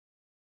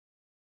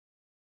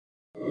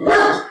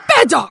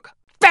Bad dog!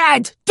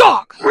 Bad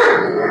dog!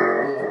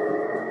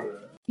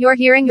 You're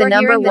hearing the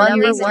number one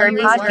least heard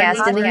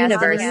podcast in the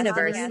universe.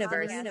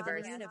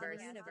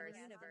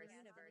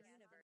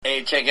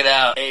 Hey, check it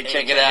out. Hey,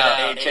 check it out.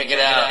 Hey, check it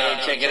out. Hey,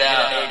 check it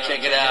out. Hey,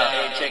 check it out.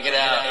 Hey, check it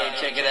out. Hey,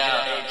 check it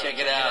out. Hey, check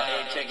it out.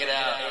 Hey, check it out. Hey, check it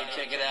out. Hey,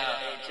 check it out.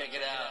 Hey, check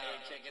it out.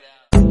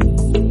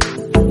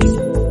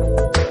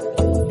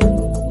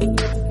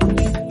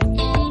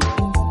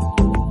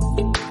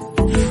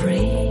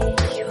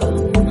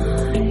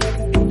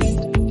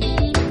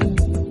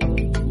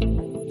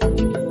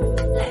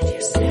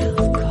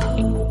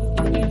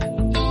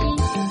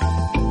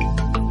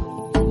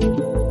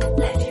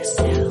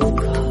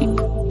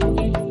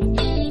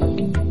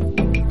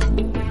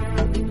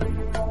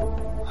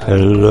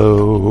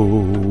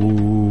 Hello.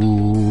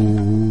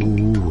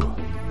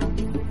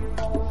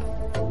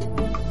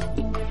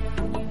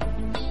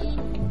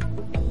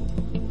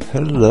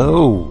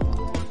 Hello.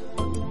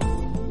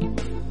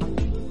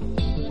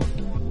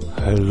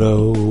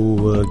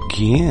 Hello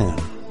again.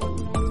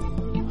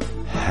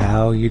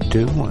 How you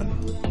doing?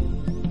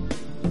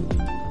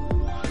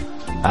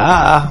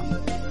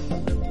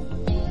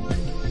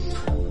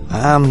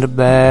 I'm the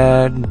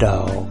bad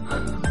dog.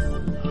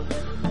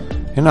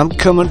 And I'm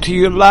coming to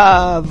you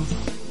live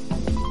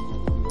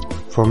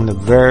from the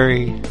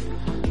very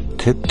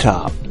tip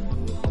top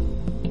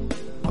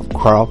of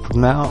Crawford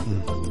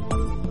Mountain.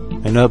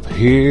 And up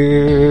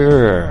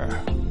here,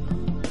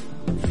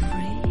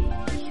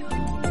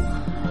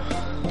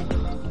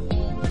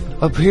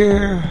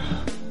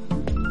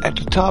 at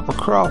the top of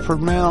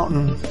Crawford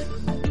Mountain,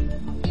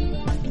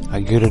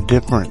 I get a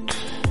different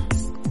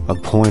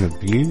point of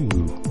view.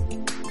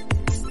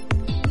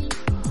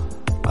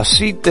 I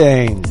see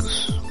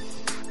things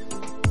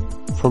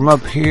from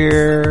up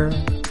here,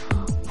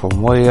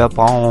 from way up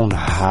on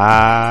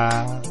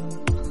high,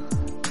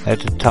 at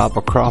the top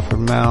of Crawford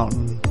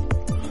Mountain.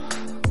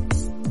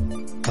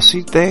 I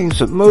see things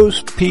that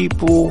most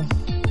people,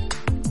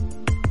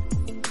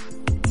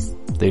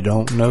 they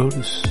don't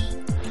notice.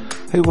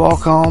 They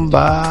walk on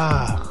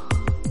by.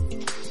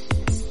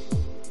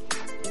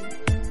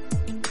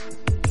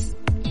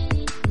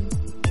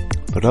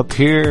 But up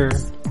here,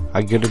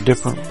 I get a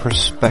different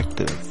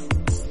perspective.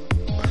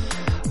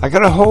 I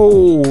got a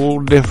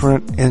whole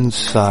different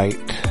insight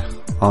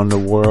on the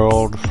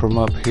world from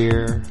up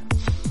here.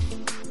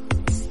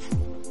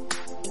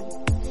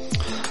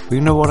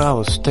 You know what I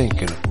was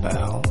thinking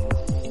about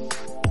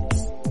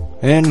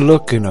and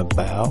looking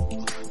about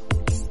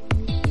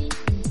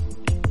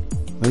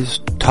is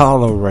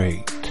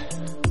tolerate.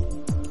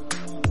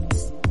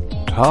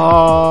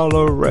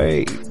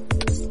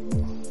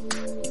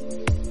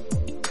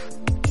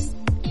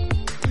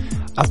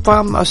 I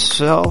find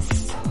myself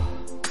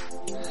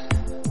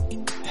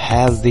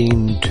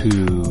having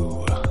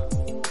to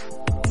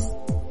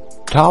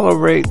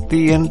tolerate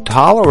the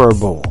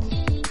intolerable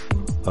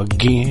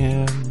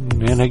again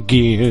and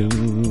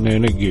again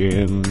and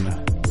again.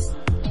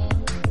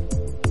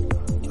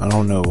 I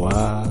don't know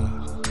why.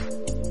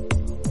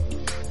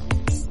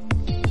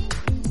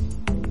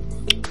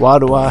 Why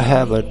do I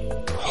have a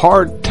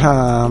hard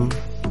time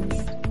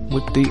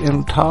with the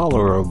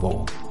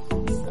intolerable?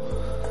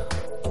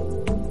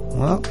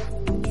 Well,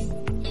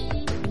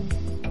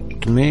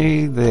 to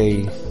me,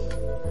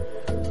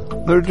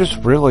 they're just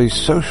really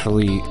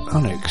socially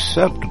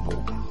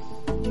unacceptable.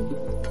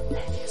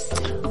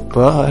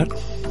 But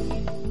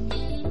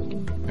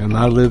am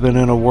I living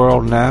in a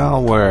world now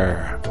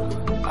where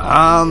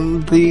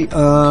I'm the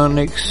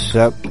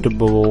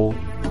unacceptable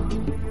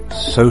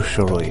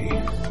socially?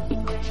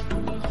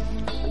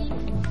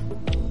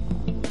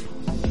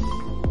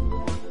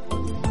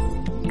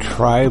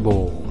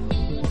 Tribal.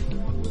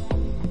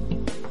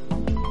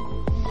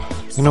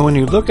 You know, when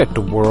you look at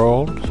the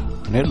world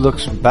and it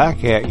looks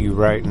back at you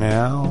right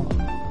now,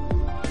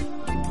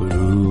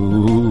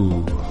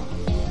 ooh,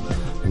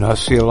 you know, I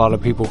see a lot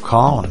of people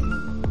calling.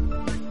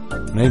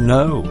 They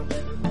know.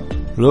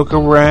 Look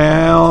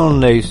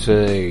around, they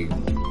say.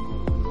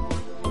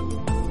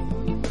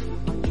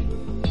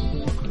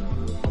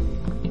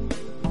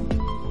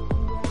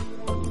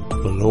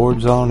 The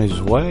Lord's on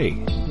his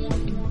way.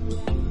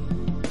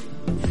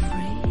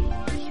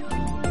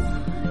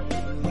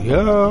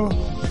 Yeah.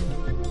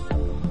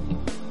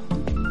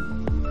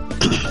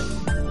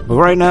 But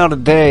right now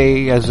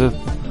today, as if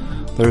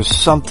there's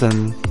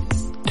something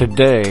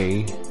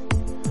today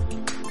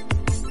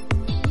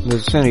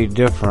that's any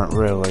different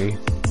really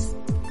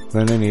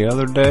than any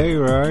other day,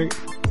 right?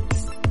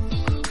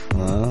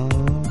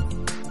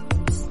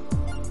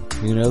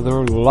 You know, there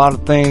are a lot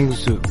of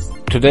things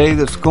today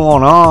that's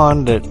going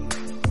on that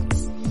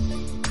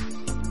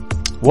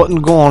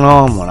wasn't going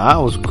on when I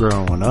was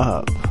growing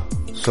up.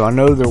 So I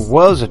know there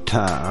was a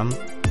time,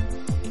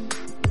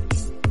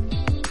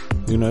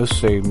 you know,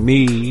 say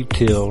me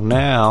till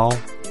now,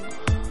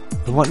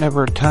 there wasn't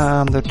ever a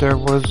time that there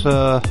was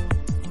a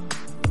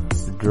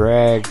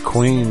drag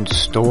queen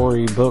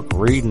storybook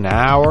reading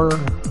hour,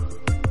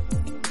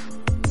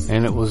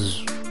 and it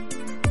was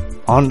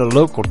on the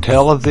local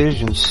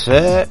television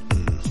set.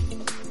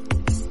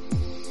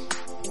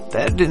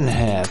 that didn't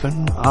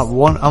happen. I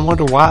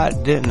wonder why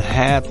it didn't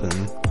happen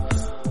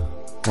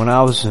when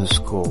I was in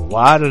school.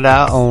 Why did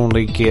I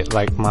only get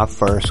like my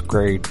first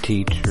grade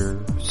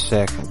teacher,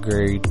 second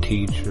grade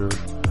teacher?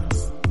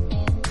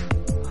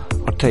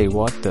 I'll tell you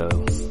what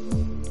though.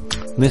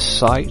 Miss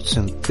Sights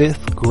in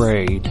 5th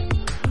grade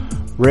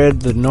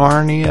read the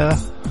Narnia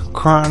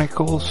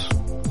Chronicles.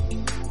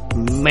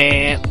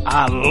 Man,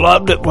 I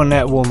loved it when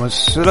that woman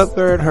stood up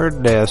there at her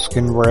desk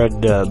and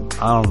read,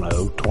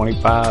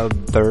 25,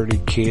 30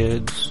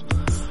 kids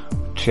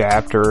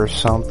chapter or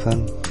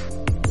something.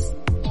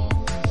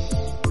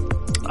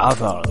 I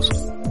thought it was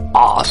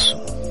awesome.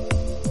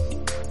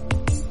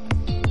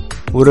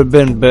 Would have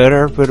been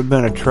better if it had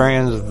been a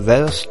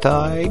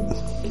transvestite,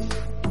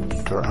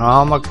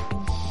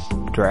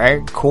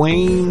 drag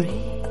queen.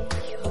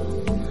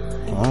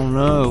 I don't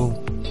know.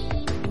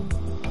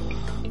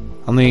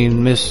 I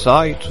mean, Miss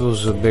Sights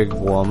was a big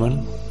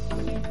woman,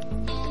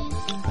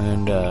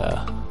 and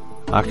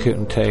I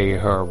couldn't tell you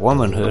her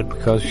womanhood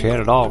because she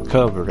had it all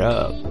covered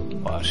up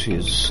while she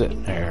was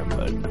sitting there,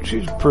 but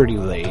she's a pretty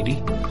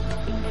lady.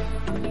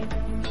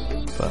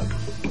 But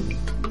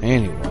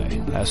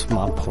anyway, that's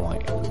my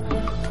point.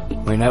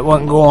 I mean, that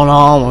wasn't going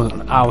on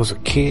when I was a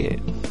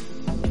kid.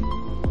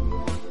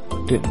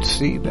 Didn't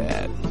see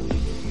that.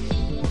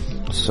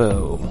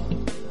 So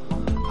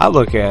I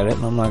look at it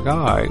and I'm like,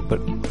 alright, but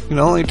the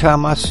only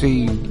time I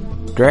see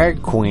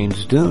drag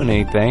queens doing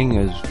anything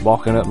is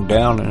walking up and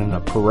down in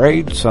a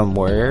parade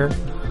somewhere,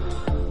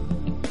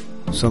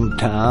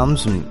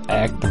 sometimes, and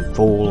acting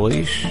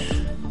foolish,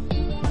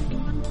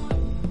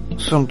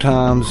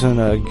 sometimes in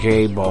a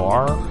gay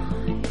bar.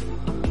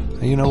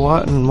 You know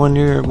what? And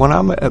when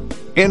I'm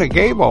in a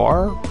gay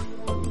bar,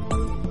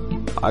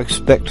 I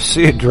expect to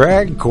see a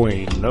drag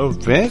queen. No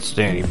offense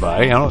to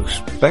anybody. I don't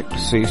expect to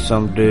see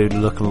some dude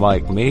looking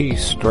like me,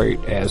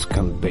 straight as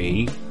can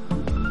be.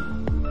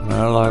 And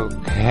they're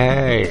like,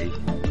 hey.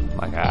 I'm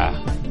like,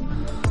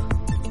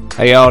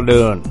 how y'all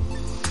doing?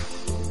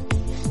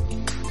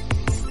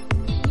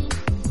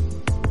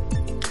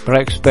 But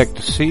I expect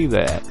to see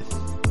that.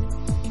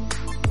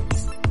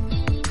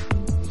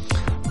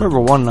 I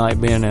remember one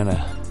night being in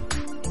a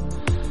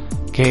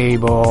gay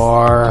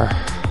bar.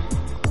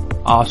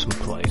 Awesome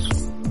place.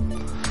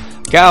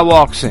 Guy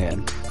walks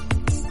in,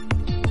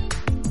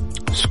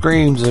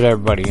 screams at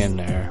everybody in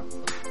there.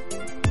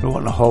 There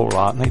wasn't a whole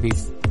lot, maybe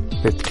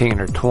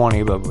 15 or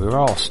 20, but we were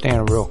all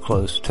standing real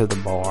close to the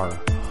bar,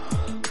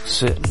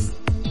 sitting,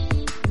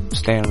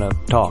 standing up,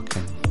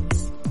 talking.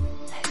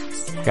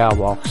 Guy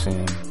walks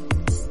in,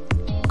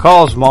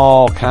 calls them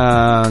all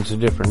kinds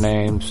of different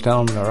names,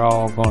 telling them they're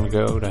all going to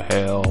go to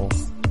hell,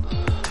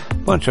 a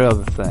bunch of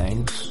other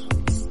things.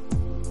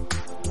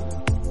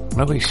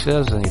 Nobody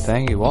says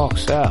anything, he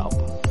walks out.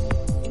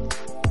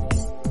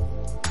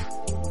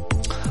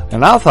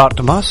 And I thought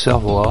to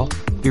myself, well,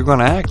 if you're going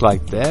to act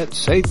like that,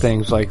 say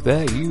things like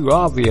that, you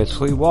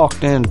obviously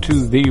walked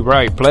into the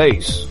right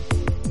place.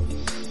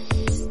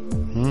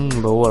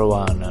 But what do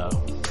I know?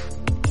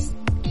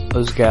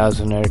 Those guys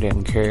in there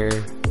didn't care.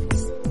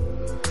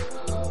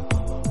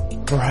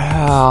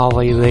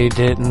 Probably they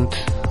didn't.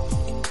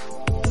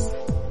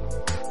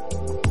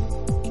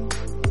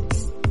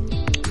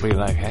 Be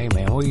like, hey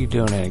man, what are you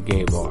doing at a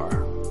gay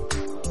bar?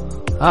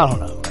 I don't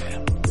know,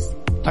 man.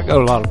 I go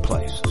to a lot of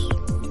places.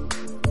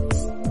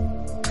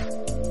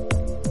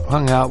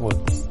 Hung out with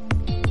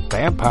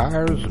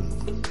vampires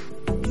and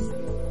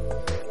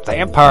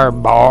vampire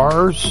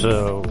bars,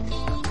 so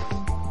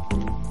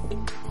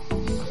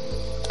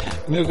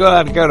you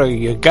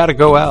gotta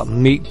go out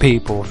and meet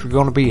people. If you're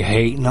gonna be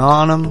hating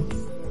on them,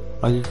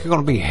 like if you're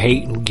gonna be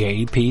hating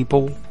gay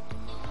people,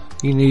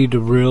 you need to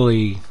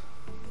really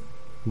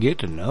get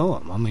to know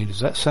them. I mean,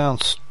 does that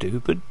sound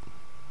stupid?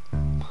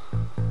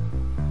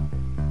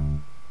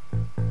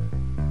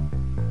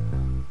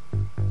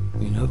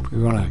 You know, if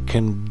you're going to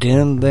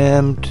condemn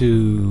them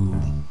to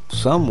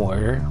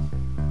somewhere,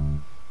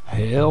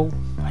 hell,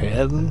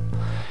 heaven,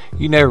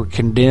 you never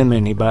condemn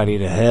anybody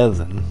to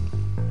heaven.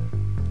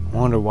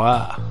 Wonder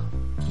why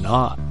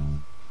not?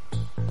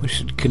 We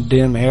should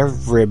condemn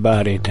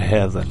everybody to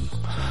heaven.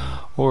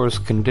 Or is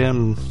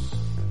condemn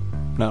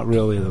not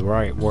really the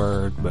right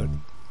word, but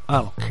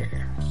I don't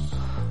care.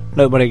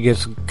 Nobody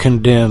gets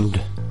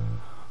condemned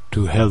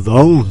to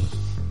heaven.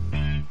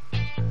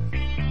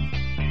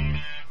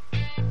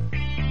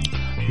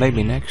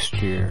 Maybe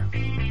next year.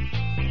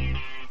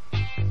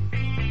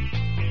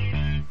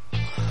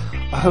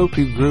 I hope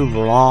you groove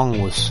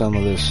along with some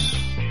of this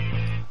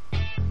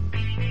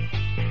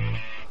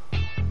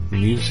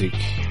music.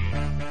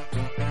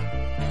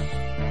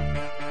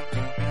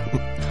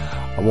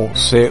 I won't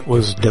say it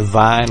was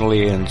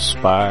divinely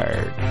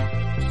inspired.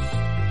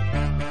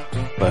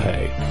 But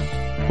hey,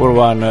 what do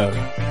I know?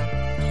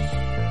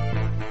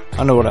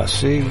 I know what I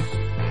see.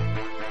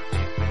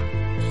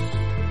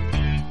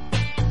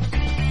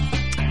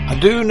 I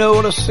do know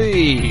what I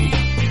see.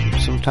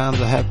 Sometimes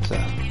I have to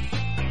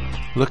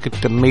look at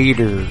the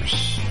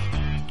meters,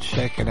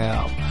 check it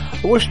out.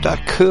 I wished I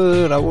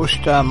could, I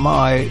wished I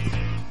might.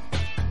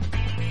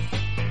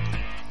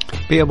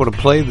 be able to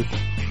play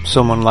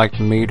someone like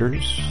the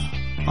Meters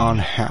on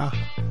how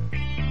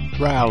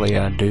rally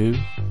I do,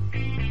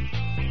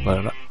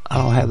 but I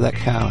don't have that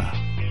kind of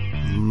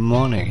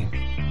money.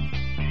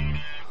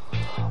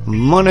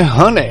 Money,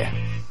 honey.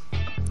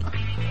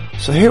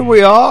 So here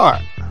we are,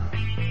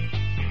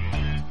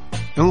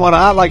 in what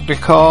I like to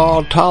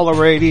call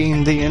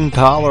tolerating the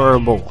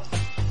intolerable.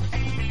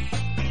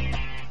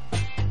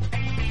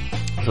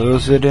 So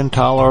is it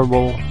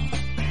intolerable,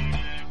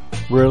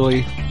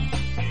 really,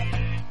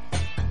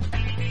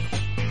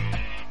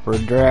 for a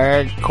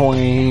drag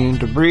queen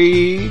to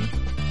read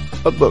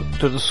a book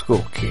to the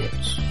school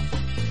kids?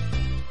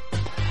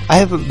 I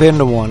haven't been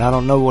to one. I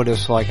don't know what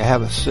it's like. I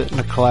haven't sit in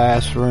a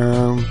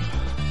classroom.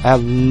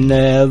 I've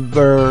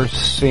never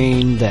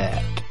seen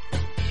that.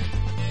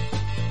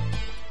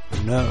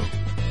 No.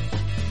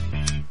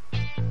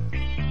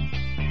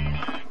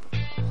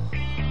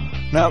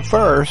 Now,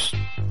 first,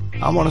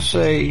 I want to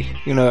say,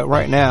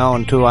 right now,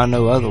 until I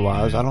know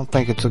otherwise, I don't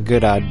think it's a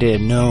good idea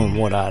knowing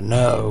what I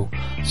know,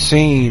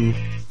 seeing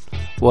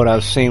what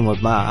I've seen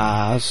with my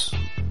eyes.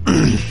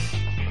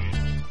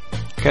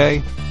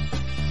 Okay?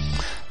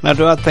 Now,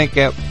 do I think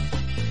that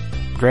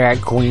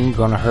drag queen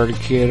gonna hurt a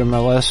kid or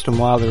molest them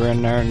while they're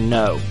in there?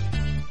 No.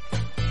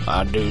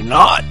 I do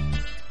not.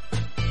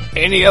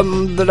 Any of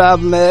them that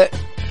I've met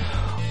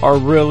are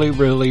really,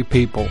 really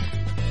people.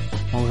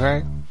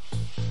 Okay?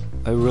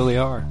 They really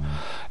are.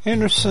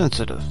 And they're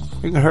sensitive.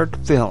 You can hurt the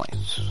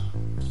feelings.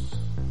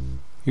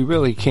 You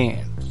really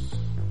can.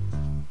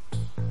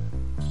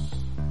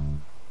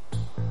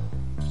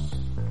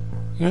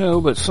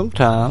 But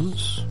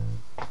sometimes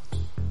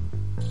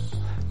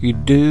you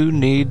do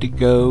need to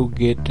go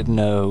get to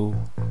know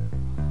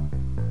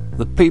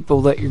the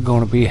people that you're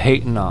going to be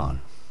hating on.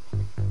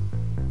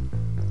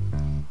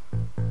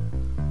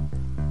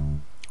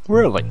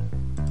 Really?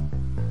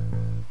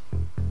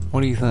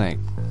 What do you think?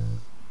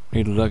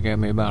 Need to look at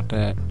me about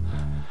that?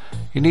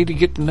 You need to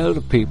get to know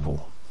the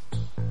people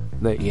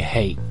that you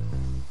hate.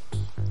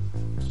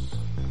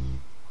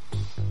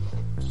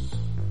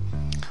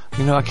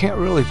 I can't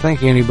really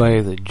think of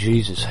anybody that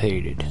Jesus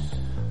hated.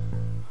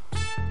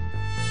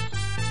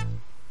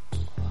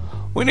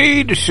 We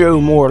need to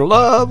show more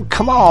love.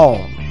 Come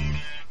on.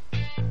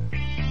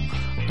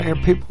 There are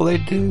people,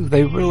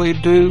 they really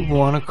do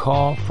want to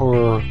call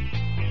for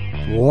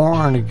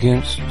warring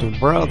against their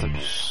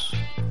brothers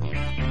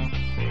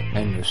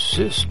and their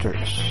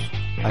sisters,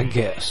 I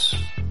guess,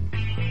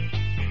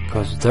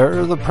 because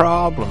they're the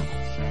problem.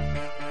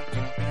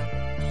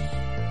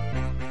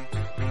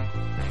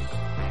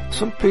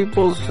 Some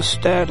people's the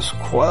status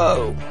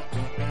quo,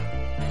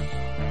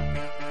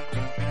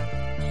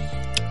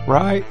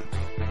 right?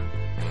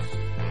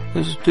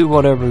 Just do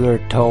whatever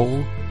they're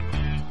told.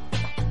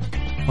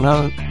 When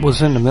I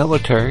was in the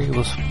military, it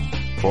was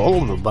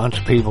full of a bunch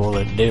of people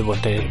that did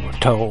what they were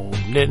told.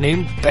 Didn't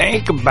even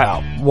think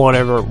about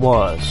whatever it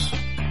was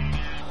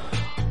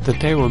that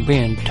they were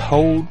being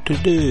told to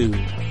do.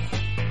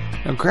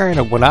 Now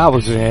granted, when I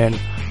was in,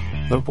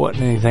 there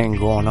wasn't anything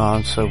going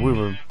on, so we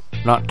were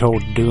not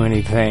told to do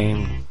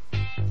anything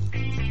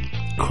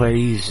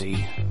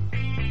crazy.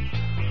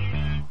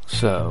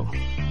 So,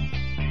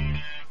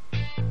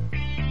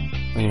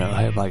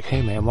 I had like,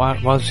 hey man, why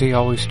does he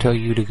always tell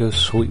you to go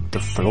sweep the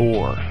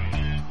floor?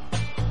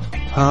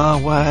 Huh?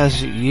 Why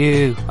is it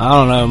you? I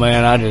don't know,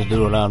 man. I just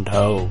do what I'm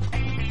told.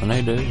 And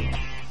they do.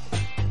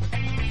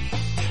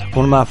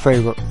 One of my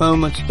favorite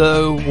moments,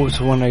 though,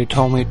 was when they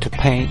told me to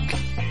paint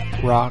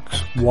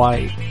rocks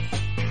white.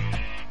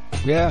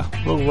 Yeah,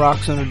 little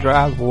rocks in the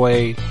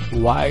driveway,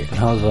 white. And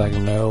I was like,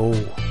 no.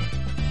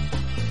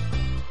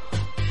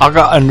 I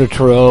got into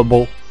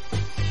trouble.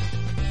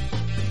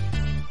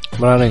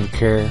 But I didn't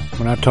care.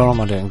 When I told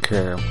them I didn't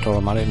care, I told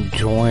them I didn't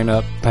join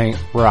up, paint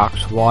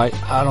rocks white.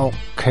 I don't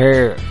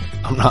care.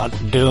 I'm not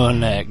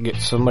doing that. Get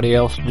somebody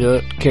else to do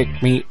it. Kick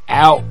me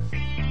out.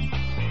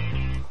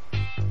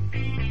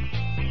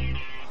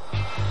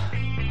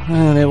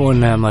 And it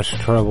wasn't that much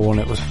trouble when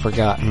it was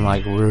forgotten,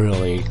 like,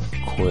 really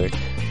quick.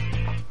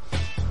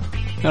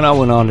 And I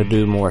went on to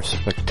do more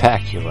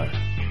spectacular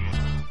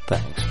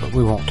things, but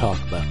we won't talk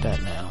about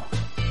that now.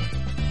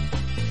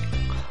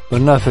 But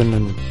nothing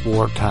in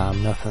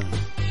wartime, nothing.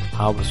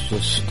 I was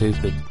just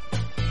stupid.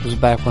 It was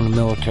back when the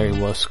military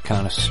was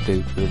kind of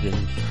stupid,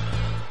 and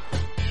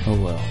oh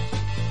well.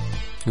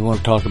 You want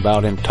to talk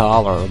about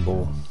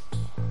intolerable?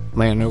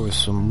 Man, there was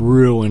some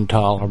real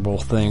intolerable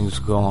things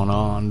going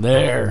on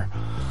there.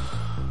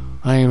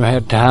 I ain't even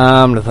had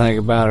time to think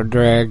about a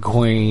drag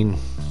queen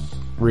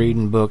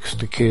reading books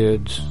to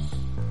kids.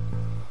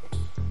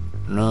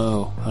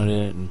 No, I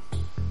didn't.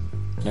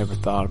 Never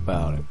thought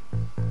about it.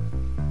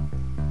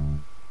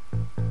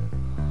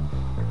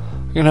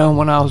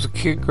 When I was a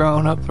kid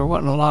growing up, there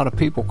wasn't a lot of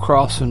people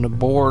crossing the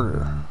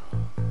border.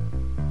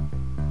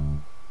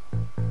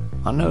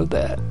 I know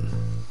that.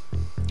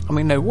 I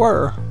mean, they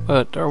were,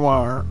 but there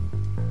weren't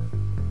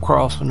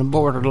crossing the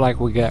border like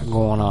we got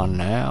going on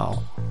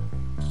now.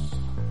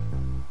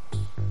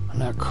 Isn't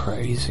that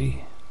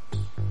crazy?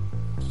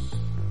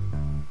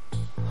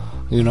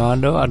 You know, I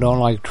know I don't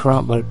like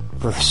Trump, but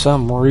for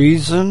some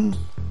reason,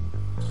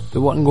 it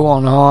wasn't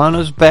going on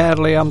as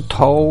badly, I'm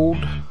told.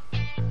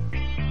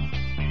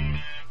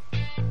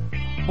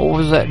 Or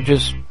was that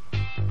just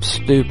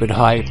stupid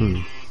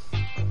hyping?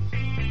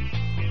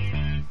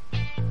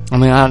 I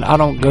mean, I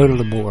don't go to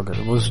the border.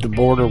 Was the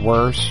border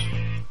worse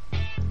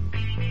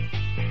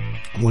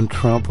when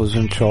Trump was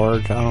in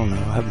charge? I don't know.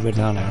 I haven't been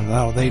down there.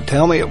 No, they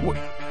tell me it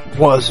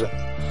wasn't.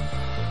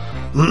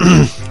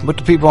 But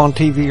the people on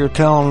TV are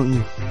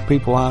telling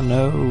people I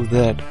know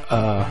that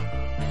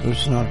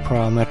there's not a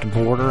problem at the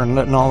border, and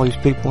letting all these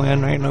people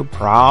in, there ain't no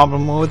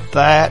problem with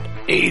that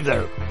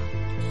either.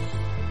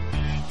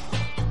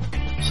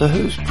 So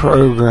whose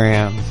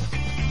program?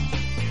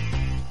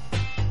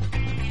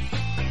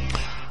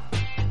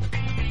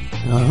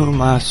 Now, who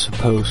am I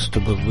supposed to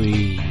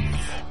believe?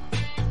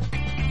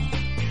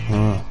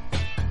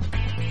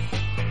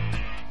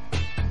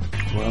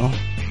 Well,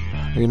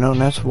 you know,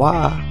 and that's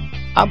why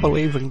I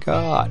believe in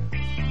God.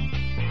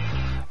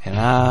 And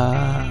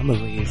I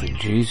believe in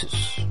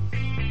Jesus.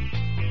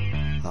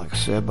 Like I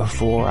said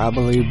before, I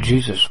believe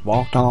Jesus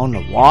walked on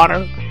the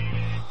water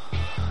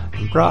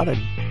and brought a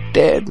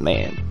dead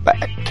man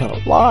back to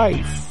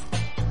life.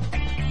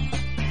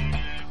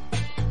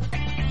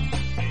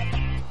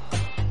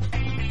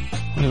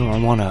 Well, I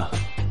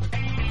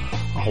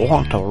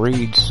want to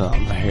read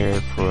something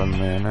here for a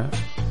minute.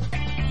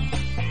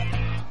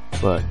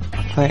 But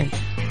I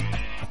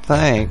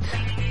think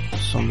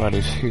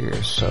somebody's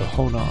here, so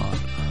hold on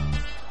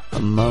a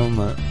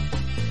moment.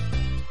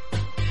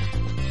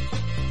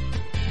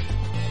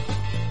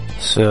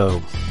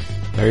 So,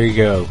 there you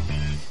go.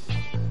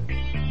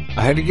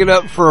 I had to get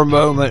up for a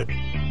moment.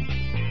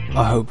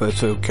 I hope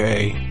that's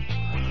okay.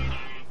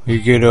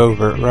 You get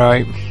over it,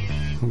 right?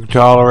 You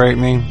tolerate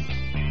me?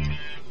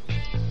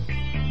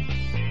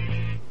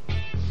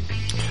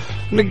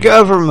 The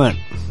government,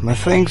 the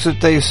things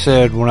that they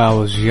said when I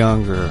was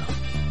younger,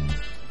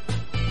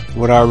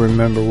 what I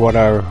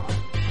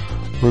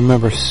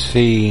remember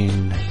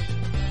seeing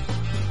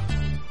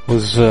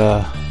was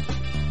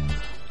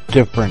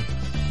different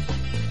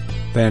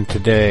than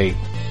today.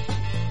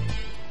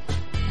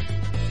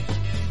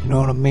 You know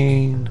what I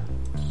mean?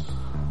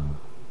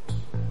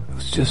 It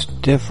was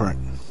just different.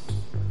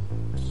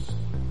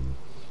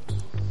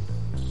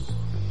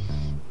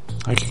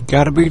 Like, you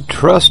gotta be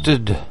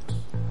trusted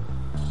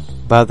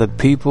by the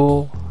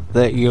people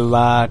that you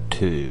lie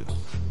to.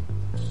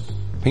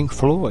 Pink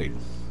Floyd.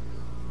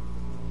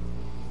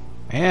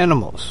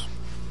 Animals.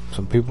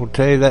 Some people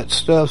tell you that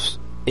stuff's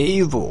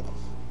evil.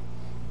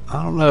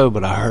 I don't know,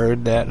 but I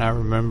heard that and I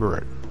remember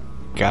it.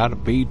 Gotta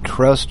be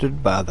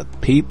trusted by the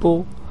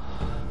people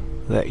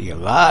that you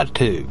lie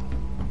to.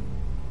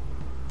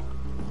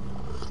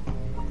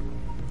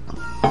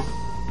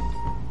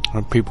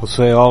 And people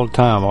say all the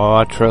time, oh,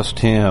 I trust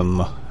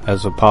him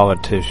as a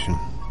politician.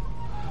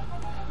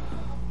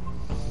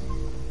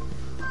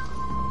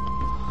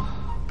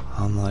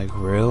 I'm like,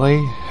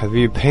 really? Have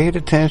you paid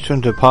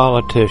attention to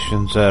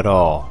politicians at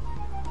all?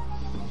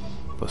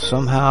 But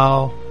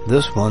somehow,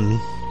 this one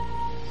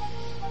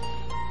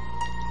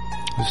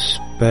is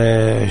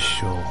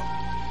special.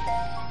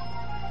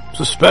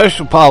 It's a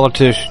special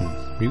politician.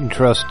 You can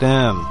trust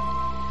him.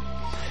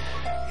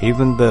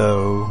 Even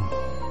though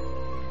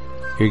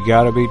you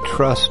gotta be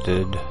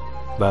trusted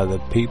by the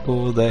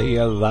people that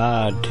you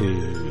lied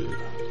to.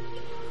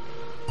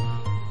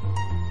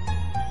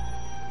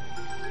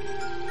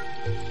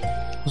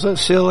 Was that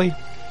silly?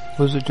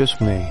 Was it just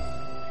me?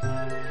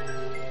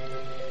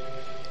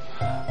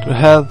 To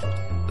have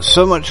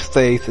so much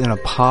faith in a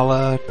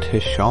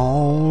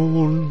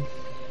politician.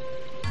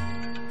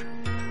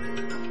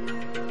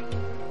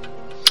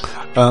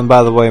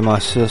 By the way, my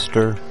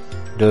sister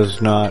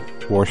does not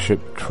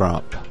worship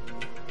Trump.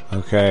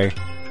 Okay?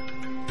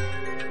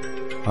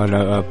 I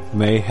know I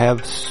may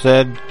have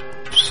said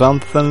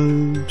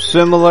something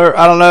similar.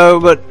 I don't know,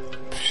 but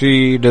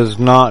she does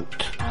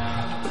not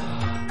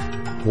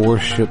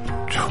worship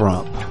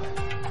Trump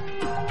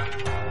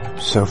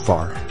so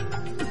far.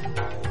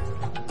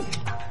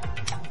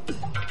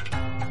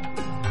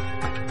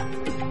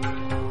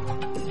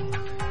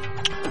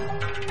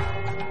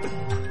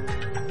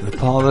 The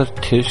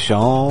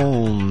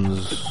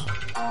politicians.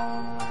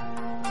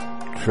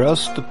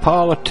 Trust the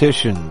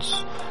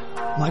politicians.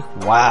 I'm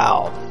like,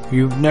 wow,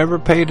 you've never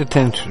paid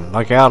attention.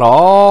 Like, out of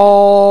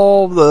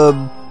all the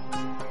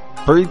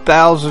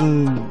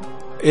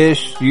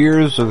 3,000-ish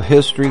years of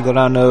history that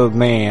I know of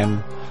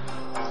man,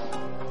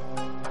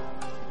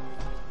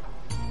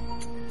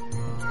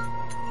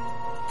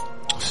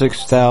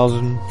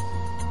 $6,000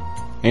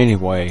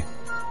 anyway,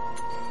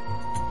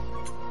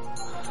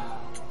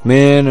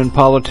 men and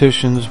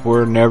politicians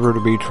were never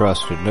to be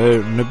trusted.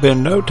 There have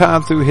been no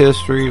time through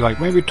history, like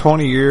maybe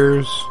 20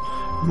 years,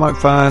 you might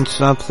find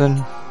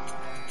something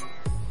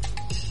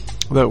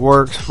that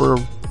works for a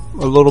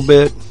little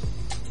bit.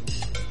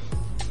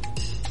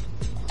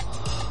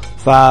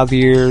 5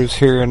 years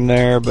here and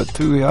there, but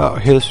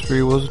throughout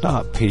history was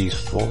not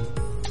peaceful.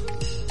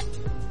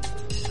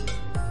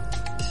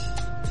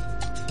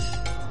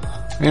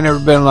 Ain't never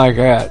been like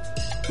that.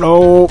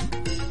 Nope.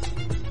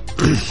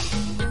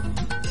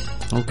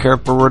 Don't care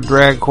if there were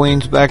drag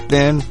queens back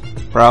then.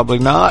 Probably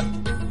not.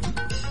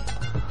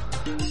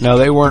 No,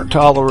 they weren't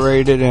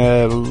tolerated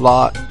a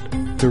lot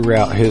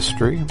throughout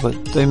history,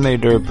 but they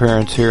made their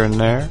appearance here and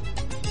there.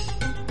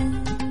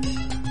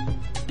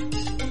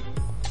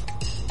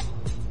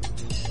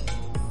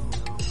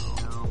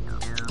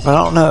 But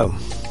I don't know.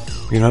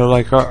 You know,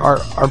 like our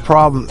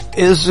problem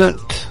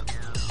isn't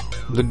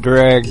the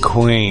drag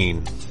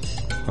queen.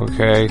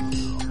 Okay?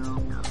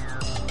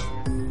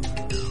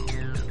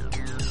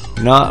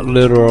 Not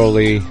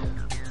literally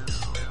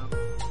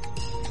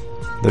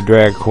the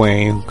drag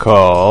queen,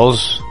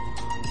 cause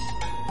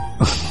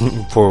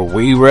for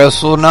we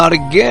wrestle not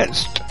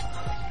against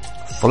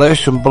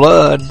flesh and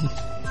blood,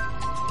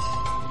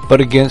 but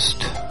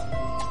against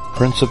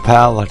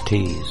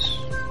principalities,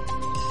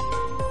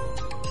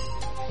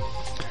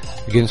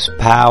 against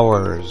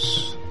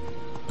powers,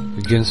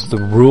 against the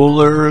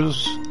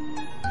rulers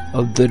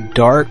of the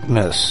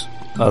darkness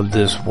of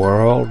this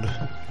world,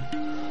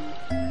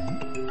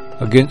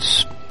 against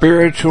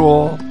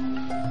spiritual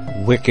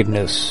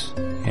wickedness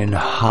in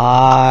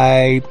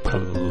high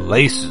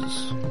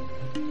places.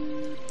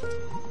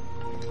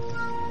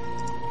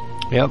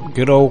 Yep,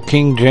 good old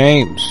King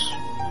James.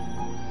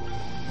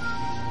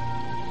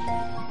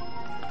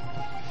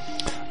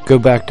 Go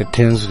back to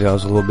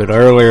Tinsdale's a little bit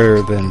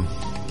earlier than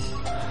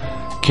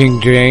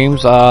King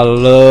James. I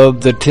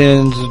love the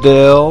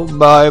Tinsdale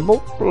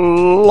Bible.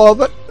 Love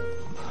it.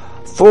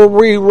 For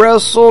we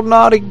wrestle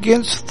not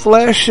against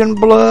flesh and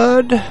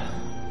blood,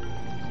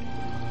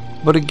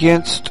 but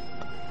against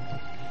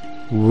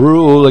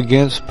rule,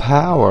 against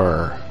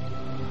power,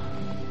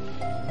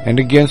 and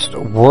against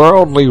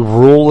worldly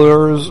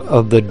rulers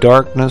of the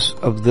darkness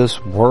of this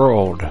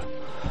world,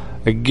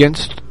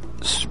 against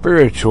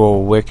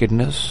spiritual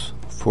wickedness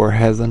for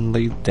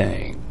heavenly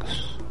things.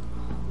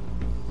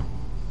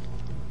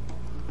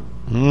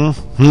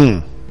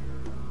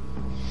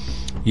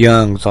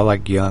 Youngs, I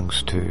like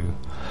Youngs too.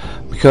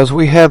 Because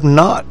we have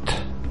not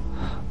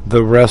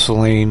the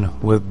wrestling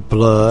with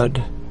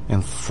blood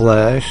and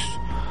flesh,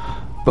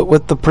 but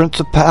with the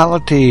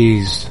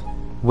principalities,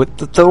 with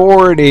the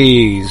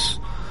authorities,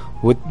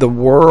 with the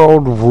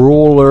world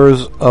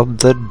rulers of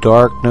the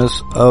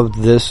darkness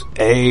of this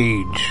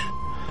age,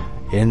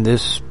 in the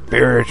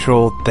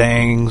spiritual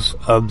things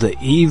of the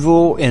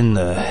evil in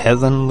the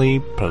heavenly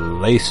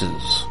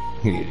places.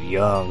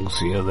 Youngs,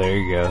 yeah, there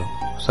you go.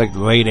 It's like the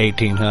late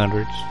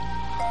 1800s.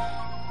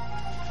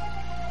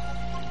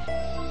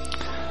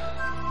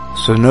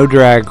 So no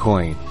drag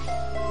queen.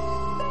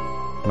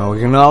 No,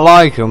 we cannot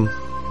like them.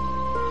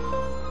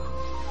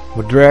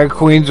 But drag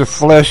queens are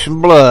flesh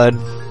and blood,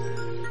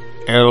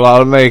 and a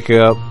lot of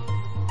makeup,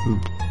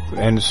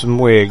 and some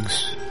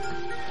wigs,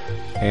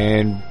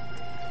 and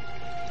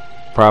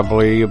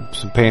probably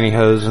some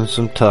pantyhose and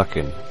some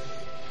tucking.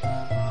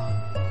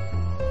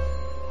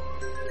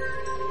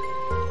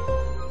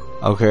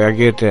 Okay, I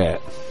get that.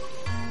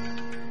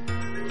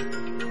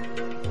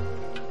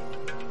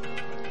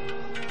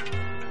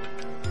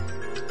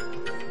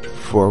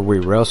 For we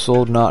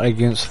wrestle not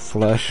against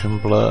flesh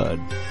and blood.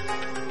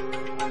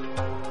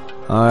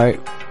 Alright,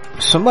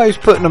 somebody's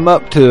putting them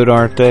up to it,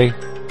 aren't they?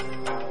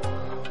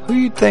 Who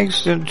you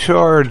think's in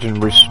charge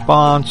and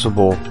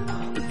responsible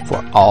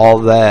for all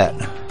that?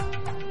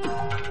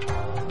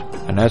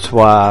 And that's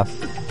why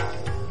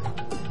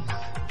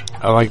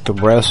I like the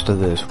rest of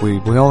this. We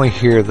only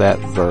hear that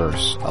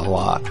verse a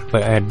lot.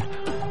 And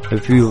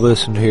if you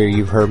listen here,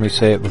 you've heard me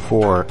say it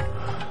before.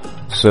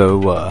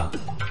 So,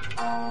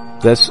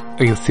 that's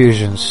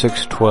Ephesians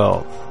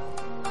 6:12.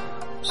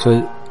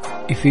 So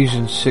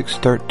Ephesians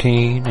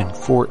 6:13 and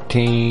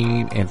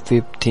 14 and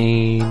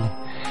 15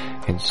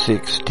 and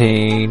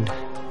 16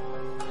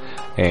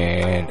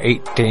 and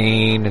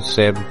 18 and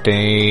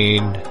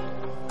 17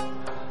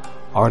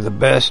 are the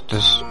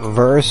bestest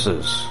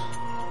verses,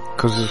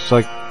 because it's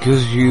like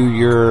gives you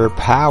your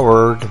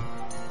power to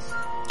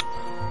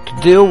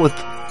deal with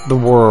the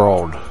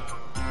world,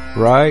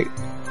 right?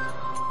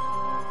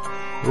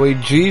 The way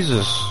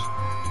Jesus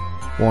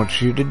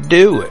wants you to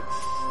do it.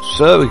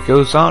 So he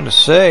goes on to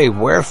say,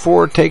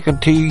 wherefore take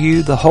unto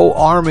you the whole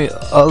army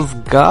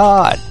of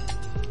God,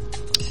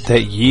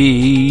 that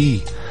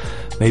ye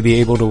may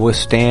be able to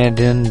withstand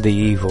in the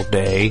evil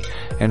day,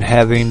 and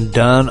having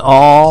done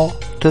all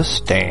to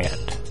stand.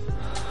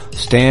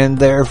 Stand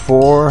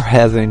therefore,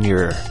 having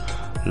your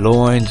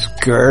loins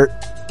girt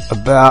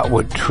about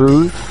with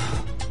truth,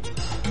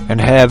 and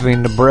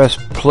having the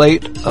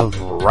breastplate of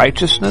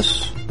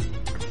righteousness,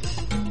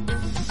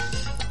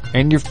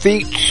 and your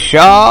feet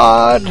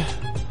shod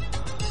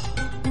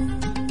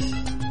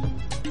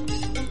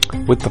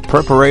with the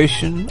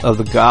preparation of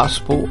the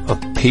gospel of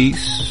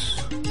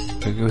peace.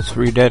 Let's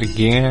read that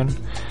again.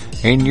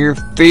 And your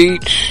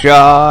feet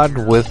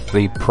shod with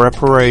the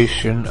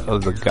preparation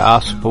of the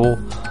gospel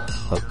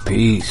of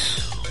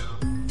peace.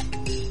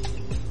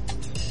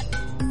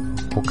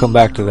 We'll come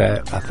back to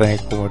that, I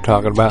think, when we're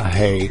talking about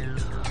hate.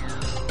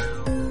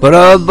 But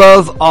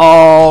above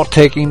all,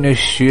 taking the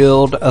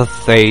shield of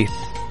faith,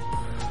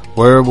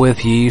 wherewith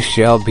ye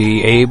shall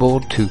be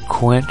able to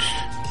quench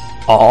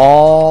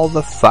all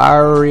the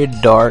fiery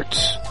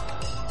darts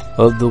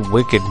of the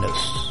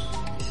wickedness,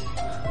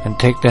 and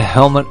take the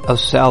helmet of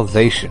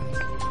salvation,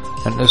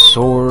 and the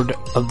sword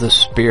of the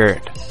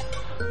Spirit,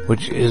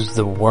 which is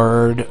the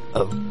word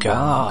of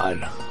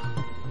God.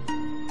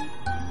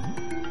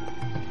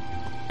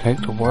 Take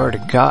the word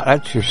of God.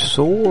 That's your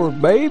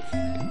sword, babe.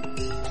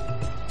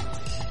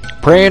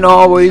 Praying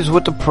always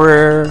with the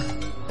prayer,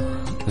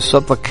 the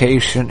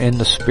supplication in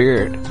the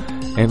Spirit,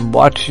 and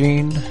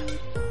watching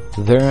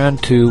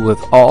thereunto with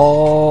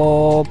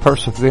all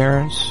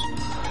perseverance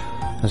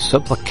and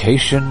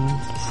supplication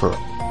for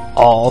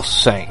all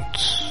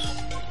saints.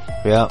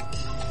 Yep.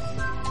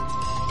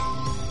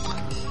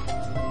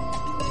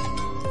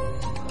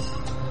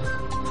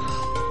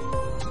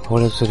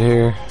 What is it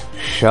here?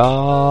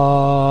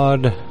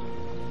 Shod.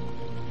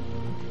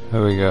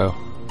 There we go.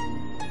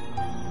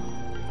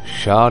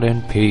 Shod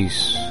in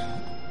peace.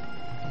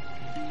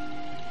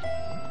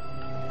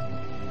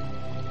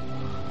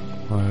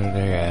 Where are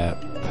they at?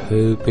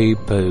 Poopy.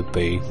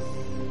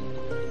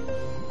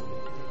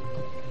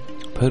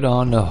 Put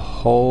on the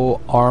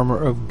whole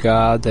armor of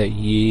God, that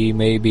ye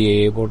may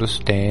be able to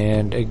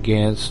stand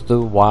against the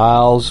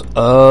wiles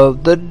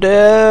of the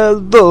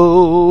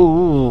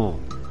devil.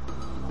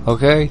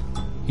 Okay?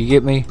 You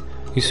get me?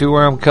 You see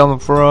where I'm coming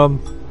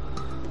from?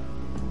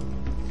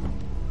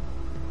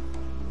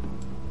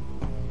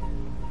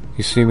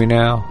 You see me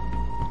now?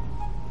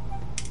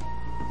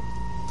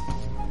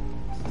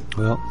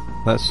 Well,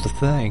 that's the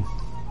thing.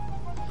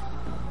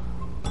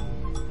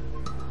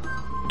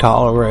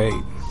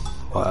 Tolerate.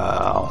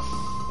 Wow.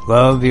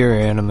 Love your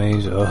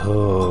enemies.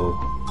 Oh.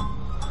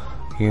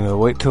 You know,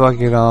 wait till I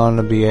get on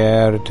the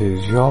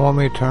Beatitudes. Y'all want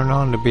me to turn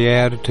on the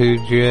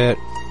Beatitudes yet?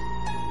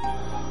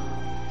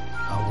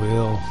 I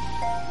will.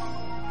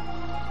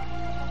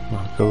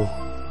 I'll go.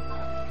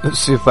 Let's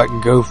see if I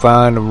can go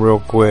find them real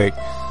quick.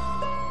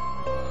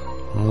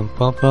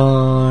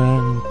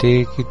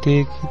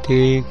 Ticky.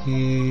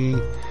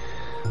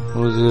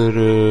 Was it,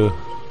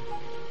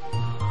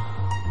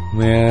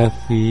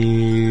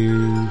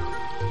 Matthew?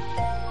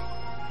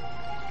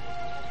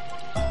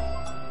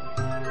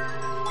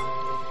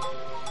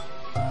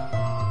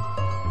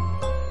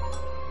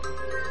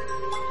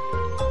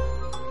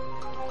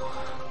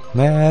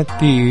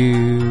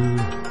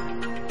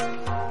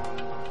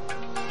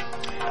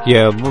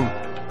 Yeah,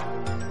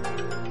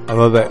 I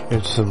love that.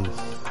 It's some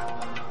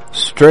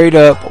straight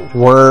up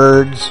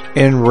words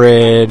in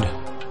red.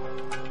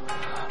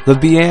 The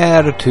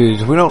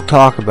Beatitudes, we don't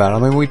talk about it. I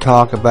mean, we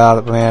talk about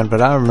it, man,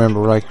 but I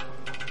remember like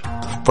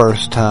the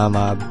first time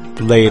I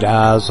laid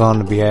eyes on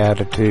the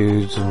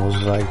Beatitudes and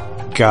was like,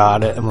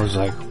 got it, and was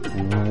like,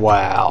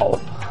 wow.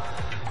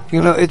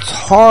 You know, it's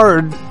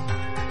hard.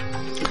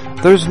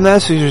 There's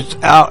messages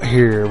out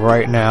here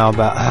right now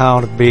about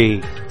how to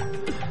be,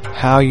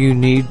 how you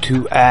need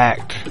to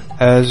act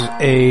as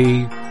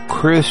a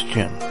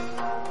Christian.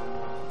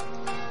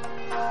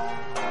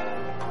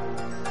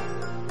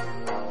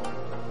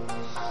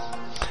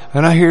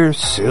 And I hear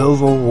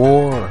Civil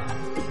War,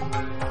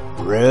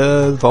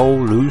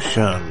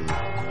 Revolution.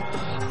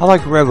 I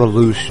like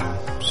revolution.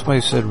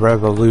 Somebody said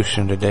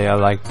revolution today. I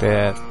like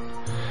that.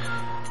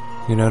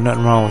 You know,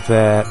 nothing wrong with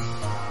that.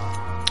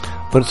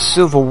 But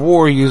Civil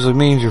War usually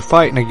means you're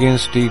fighting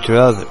against each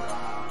other.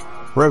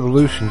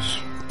 Revolution's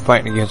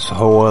fighting against a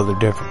whole other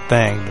different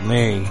thing to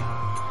me.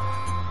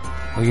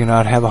 Well, you know,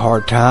 I'd have a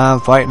hard time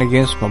fighting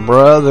against my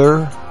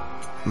brother.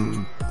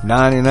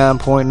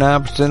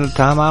 99.9% of the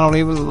time, I don't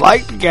even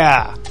like the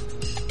guy.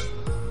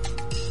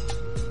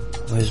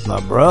 He's my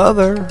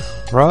brother,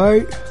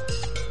 right?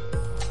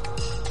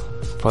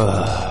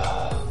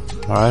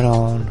 Right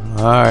on.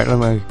 Alright,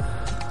 I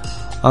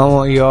don't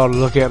want y'all to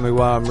look at me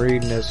while I'm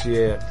reading this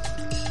yet.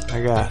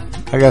 I got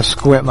to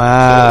squint my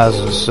eyes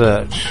and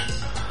such.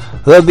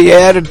 The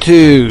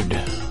Beatitude.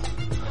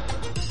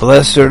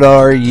 Blessed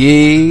are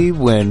ye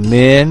when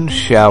men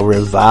shall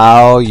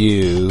revile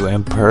you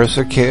and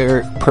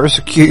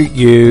persecute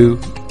you,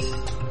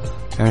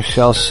 and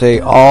shall say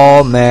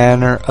all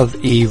manner of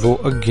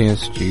evil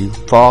against you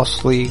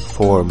falsely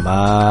for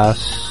my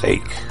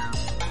sake.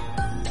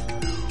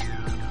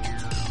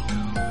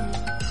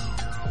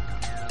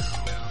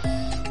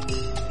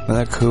 Isn't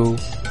that cool?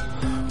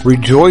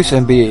 Rejoice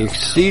and be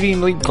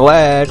exceedingly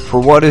glad, for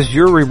what is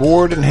your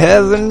reward in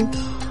heaven?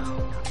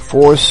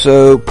 For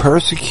so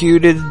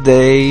persecuted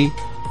they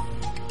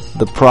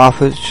the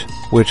prophets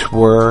which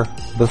were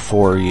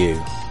before you.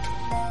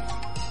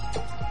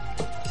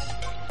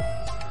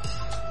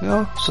 You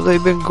know, so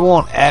they've been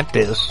going at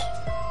this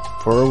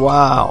for a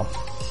while.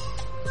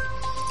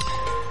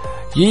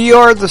 Ye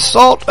are the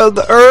salt of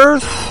the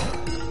earth.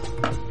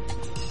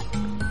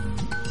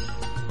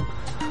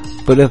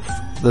 But if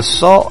the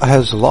salt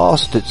has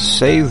lost its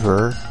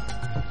savor,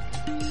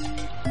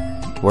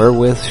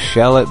 wherewith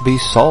shall it be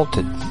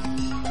salted?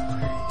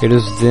 It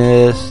is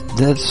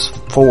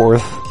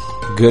thenceforth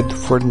good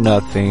for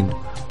nothing,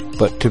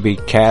 but to be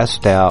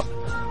cast out,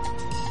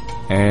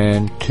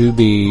 and to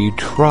be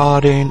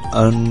trodden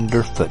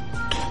underfoot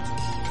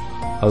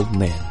of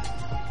men.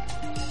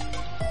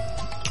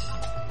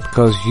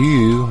 Because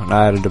you, and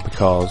I added it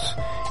because,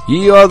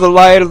 ye are the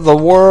light of the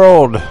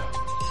world,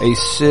 a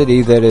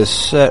city that is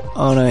set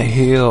on a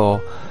hill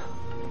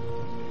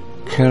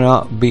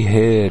cannot be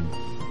hid.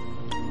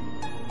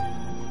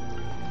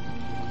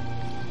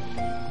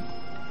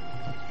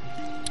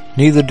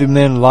 Neither do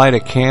men light a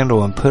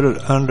candle and put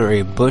it under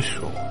a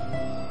bushel,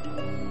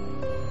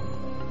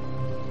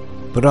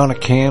 but on a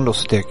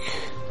candlestick,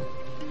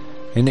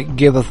 and it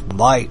giveth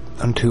light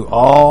unto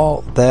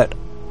all that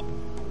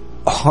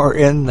are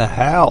in the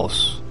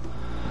house.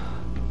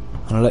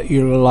 And let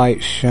your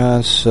light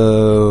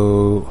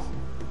so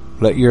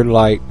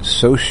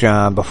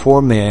shine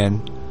before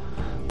men,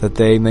 that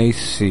they may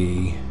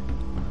see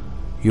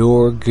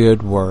your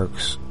good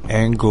works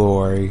and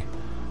glory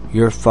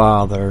your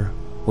Father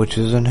which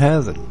is in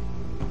heaven.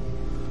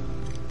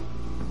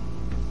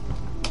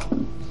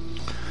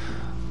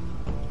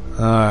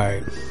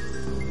 Alright.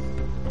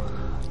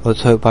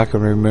 Let's hope I can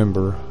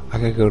remember. I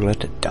gotta go let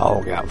the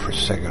dog out for a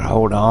second.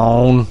 Hold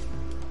on.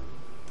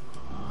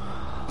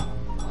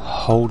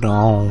 Hold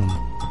on.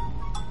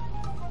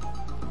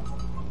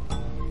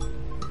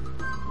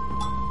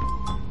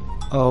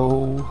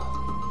 Oh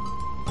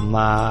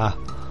my.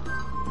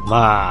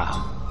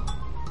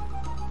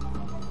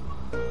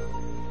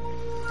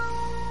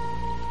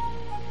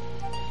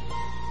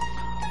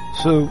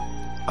 So,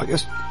 I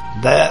guess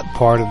that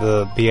part of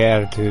the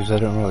Beatitudes, I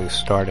didn't really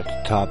start at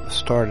the top. I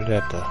started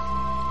at the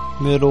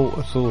middle.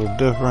 It's a little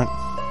different.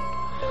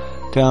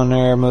 Down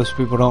there, most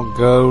people don't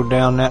go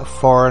down that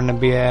far in the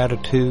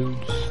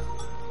Beatitudes.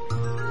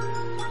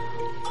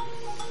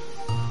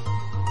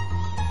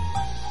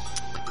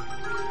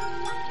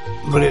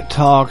 But it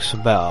talks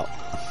about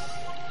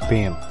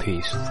being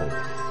peaceful.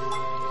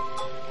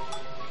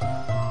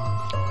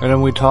 And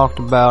then we talked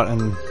about,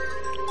 and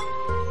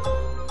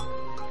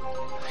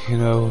you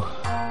know,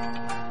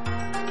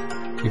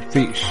 your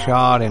feet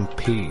shod in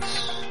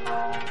peace.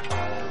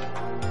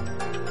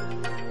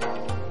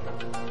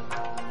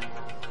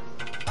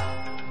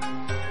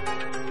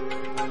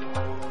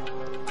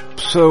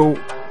 So,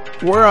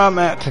 where I'm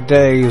at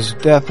today is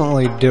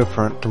definitely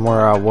different than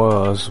where I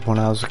was when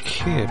I was a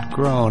kid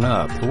growing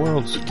up. The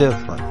world's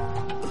different.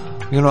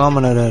 You know, I'm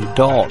an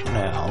adult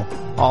now,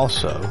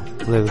 also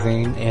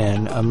living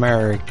in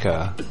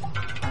America.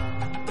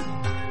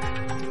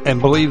 And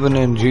believing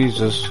in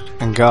Jesus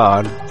and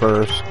God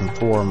first and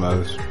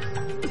foremost.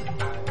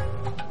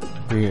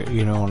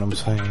 You know what I'm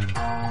saying?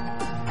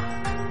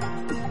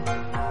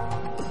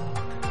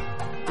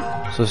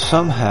 So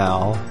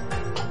somehow,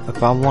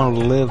 if I want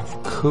to live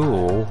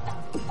cool,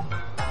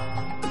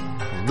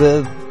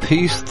 live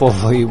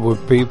peacefully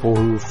with people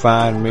who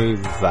find me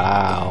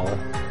vile,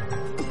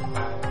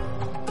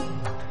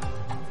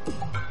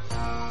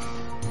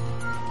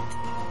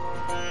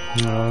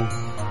 you know,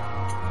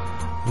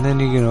 and then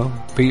you know,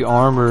 be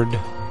armored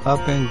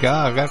up in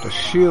God. Got the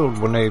shield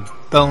when they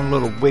throw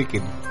little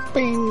wicked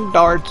bing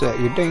darts at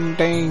you, ding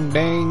ding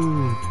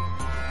ding.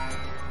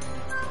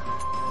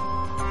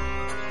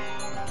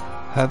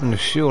 Having the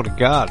shield of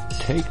God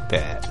take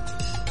that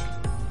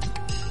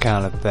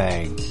kind of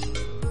thing.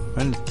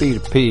 And the feet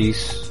of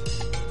peace,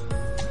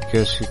 I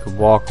guess you could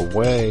walk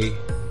away,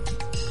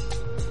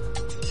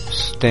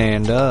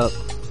 stand up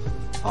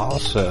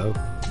also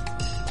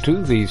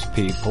to these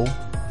people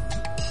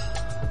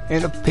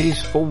in a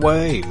peaceful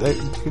way. They,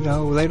 you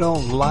know, they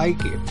don't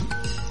like it.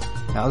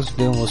 I was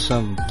dealing with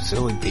some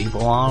silly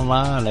people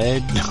online.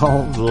 They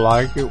don't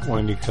like it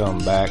when you come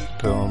back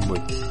to them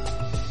with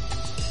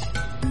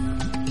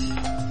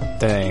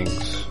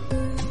things.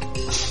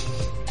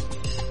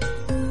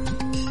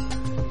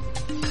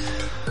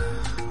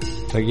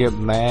 They get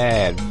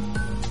mad.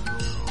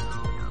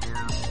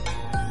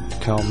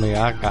 Tell me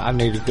I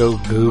need to go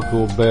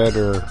Google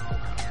better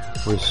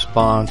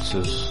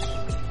responses.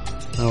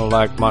 They don't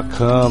like my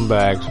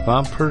comebacks, but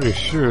I'm pretty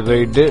sure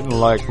they didn't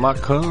like my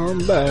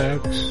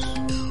comebacks.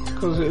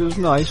 Because it was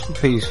nice and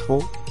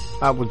peaceful,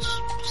 I would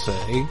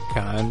say,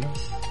 kinda.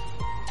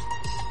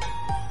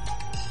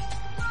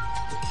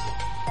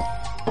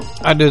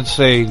 I did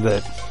say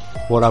that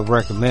what I've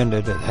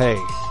recommended is, hey,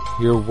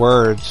 your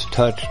words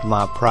touched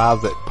my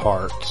private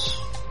parts.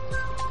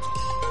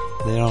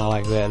 They don't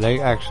like that. They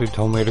actually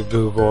told me to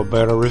Google a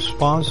better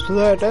response to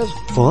that. That's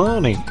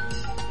funny.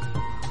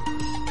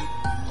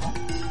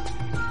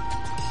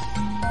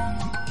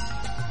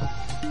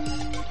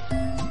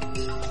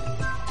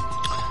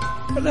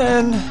 And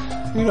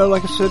then, you know,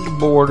 like I said, the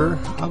border.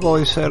 I've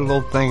always said a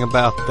little thing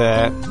about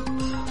that.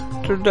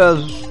 There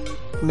does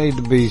need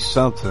to be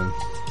something.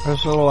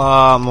 There's a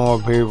lot more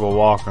people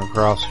walking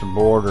across the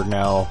border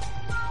now.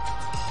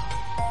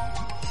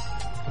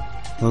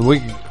 When we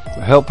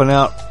helping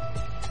out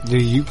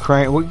the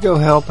Ukraine, we go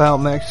help out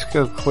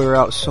Mexico, clear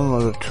out some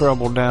of the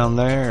trouble down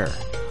there,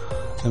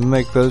 and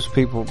make those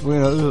people, you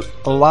know,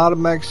 a lot of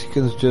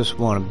Mexicans just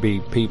want to be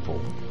people,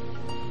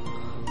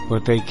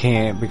 but they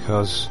can't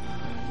because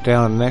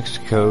down in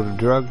Mexico, the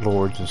drug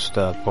lords and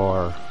stuff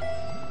are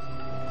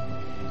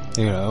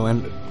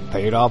and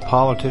paid off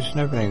politicians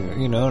and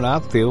everything, and I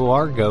feel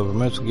our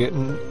government's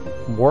getting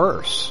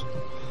worse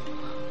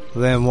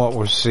than what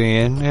we're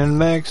seeing in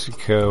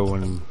Mexico.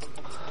 And,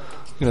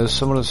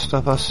 some of the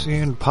stuff I see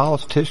in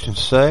politicians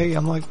say,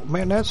 I'm like,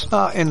 man, that's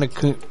not in the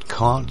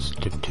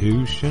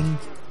Constitution.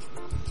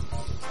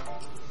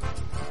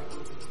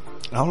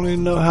 I don't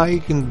even know how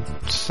you can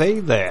say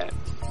that.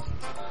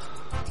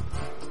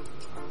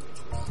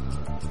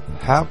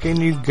 How can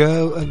you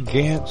go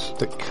against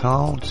the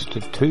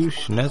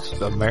Constitution? That's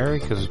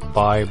America's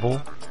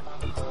Bible.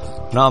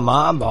 Not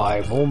my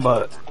Bible,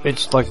 but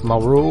it's like my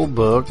rule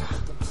book.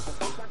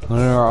 And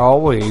they're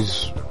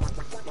always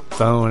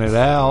throwing it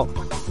out,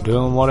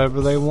 doing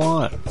whatever they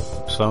want.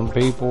 Some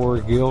people are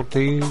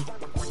guilty.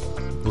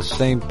 The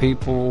same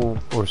people,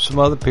 or some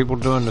other people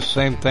doing the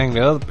same thing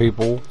to other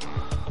people,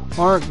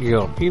 aren't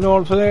guilty. You know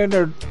what I'm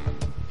saying?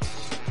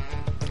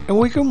 And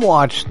we can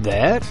watch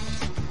that.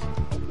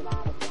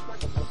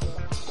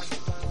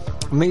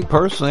 Me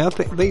personally, I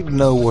think they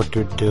know what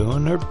they're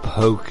doing. They're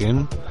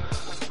poking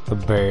the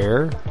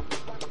bear.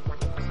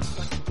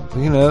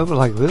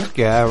 Like this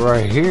guy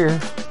right here.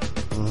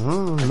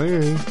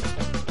 Me.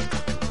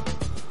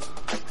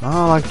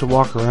 I like to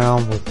walk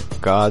around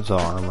with God's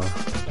armor.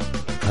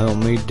 Help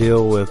me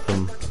deal with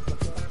them.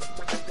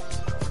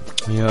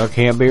 I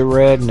can't be a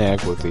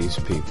redneck with these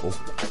people.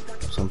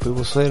 Some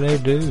people say they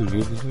do.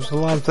 There's a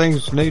lot of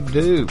things they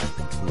do.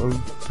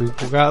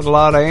 People got a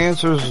lot of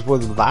answers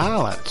with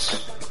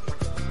violence.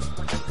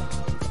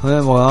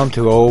 Well, I'm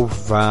too old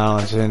for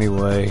violence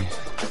anyway.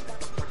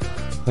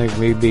 I think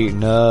me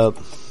beating up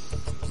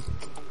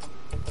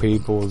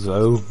people is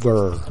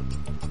over.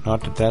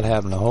 Not that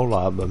happened a whole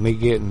lot, but me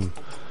getting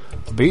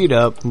beat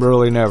up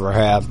really never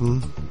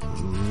happened.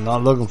 I'm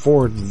not looking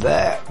forward to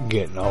that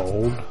getting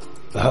old.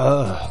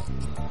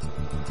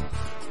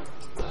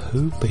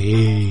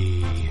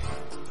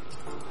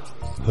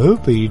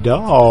 Poopy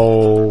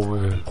dog.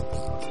 You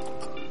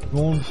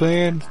know what I'm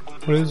saying?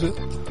 What is it?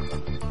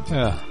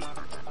 Yeah.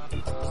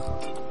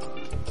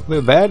 Be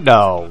a bad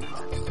dog.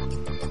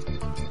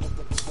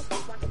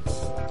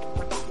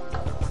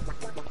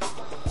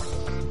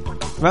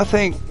 I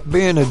think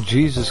being a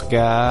Jesus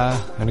guy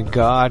and a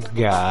God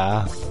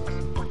guy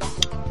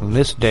in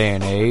this day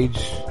and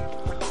age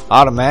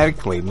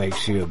automatically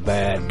makes you a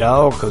bad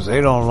dog, because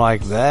they don't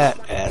like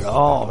that at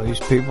all.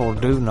 These people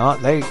do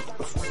not. They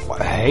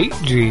hate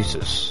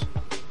Jesus.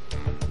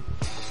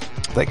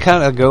 They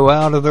kind of go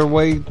out of their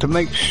way to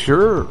make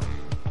sure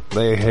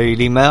they hate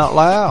him out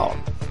loud.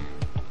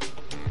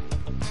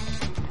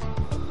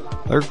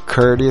 They're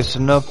courteous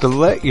enough to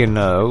let you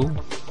know,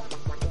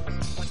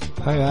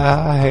 hey,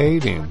 I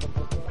hate him.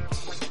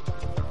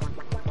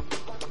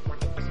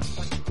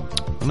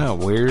 Isn't that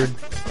weird?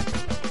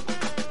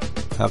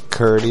 How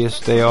courteous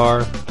they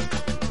are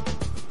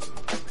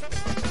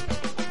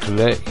to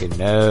let you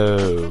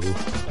know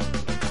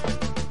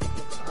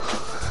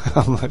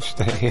how much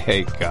they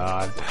hate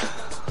God.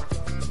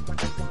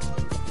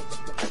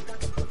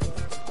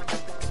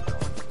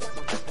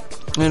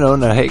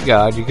 To hate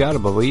God, you gotta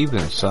believe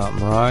in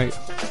something, right?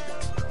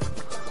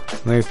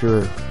 I mean, if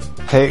you're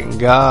hating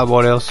God,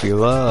 what else do you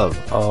love?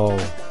 Oh,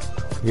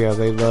 yeah,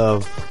 they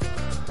love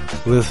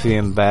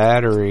lithium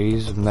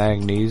batteries,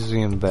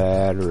 magnesium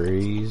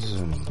batteries,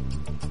 and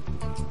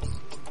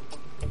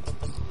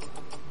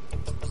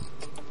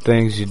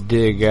things you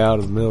dig out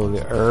of the middle of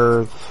the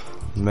earth,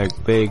 make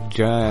big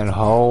giant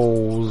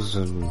holes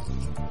and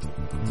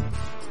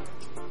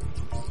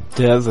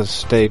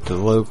devastate the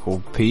local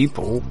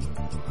people.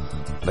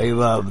 They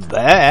love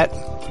that.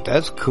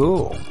 That's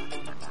cool.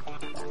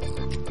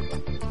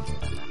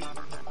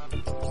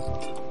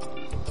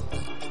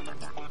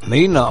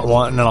 Me not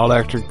wanting an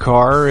electric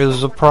car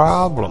is a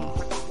problem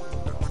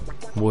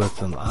with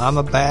them. I'm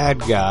a bad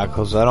guy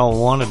because I don't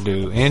want to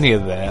do any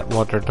of that,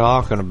 what they're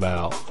talking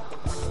about.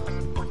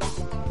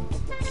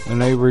 And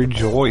they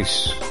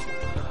rejoice.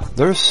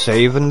 They're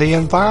saving the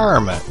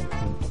environment.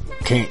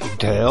 Can't you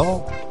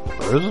tell?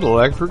 There's an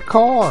electric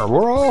car.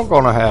 We're all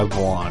going to have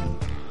one.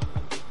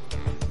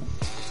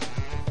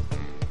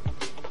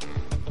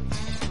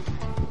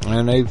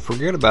 And they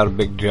forget about a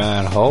big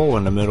giant hole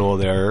in the middle of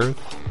the earth,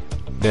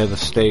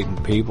 devastating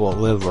people that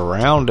live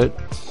around it.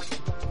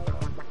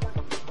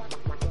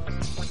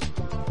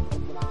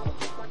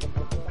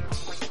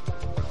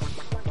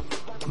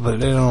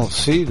 But they don't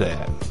see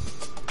that.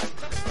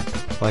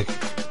 Like,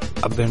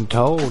 I've been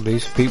told,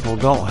 these people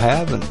don't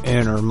have an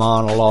inner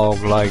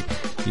monologue like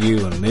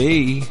you and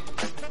me.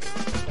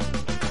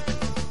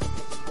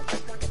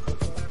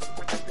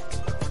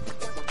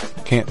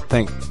 Can't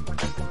think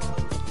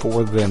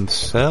for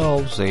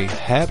themselves. They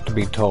have to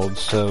be told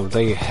so.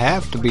 They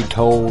have to be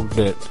told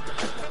that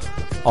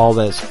all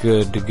that's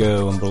good to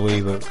go and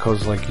believe it.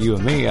 Because like you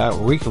and me,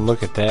 we can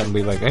look at that and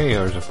be like, hey,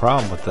 there's a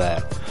problem with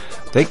that.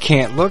 They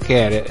can't look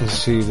at it and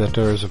see that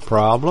there's a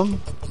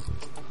problem.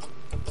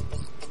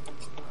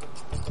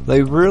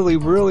 They really,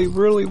 really,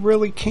 really,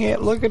 really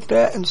can't look at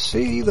that and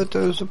see that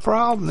there's a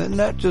problem. Isn't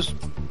that just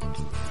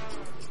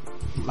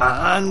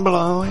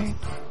mind-blowing?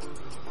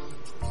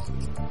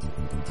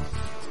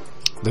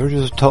 They're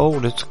just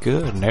told it's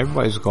good and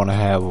everybody's going to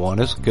have one.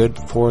 It's good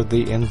for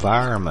the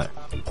environment.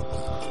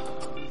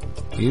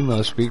 You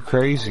must be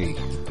crazy.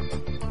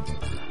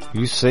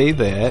 You say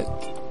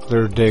that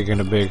they're digging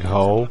a big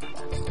hole,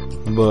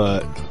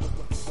 but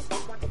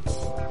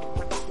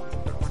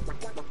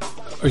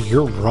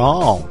you're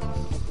wrong.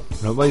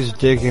 Nobody's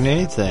digging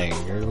anything.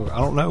 I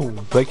don't know.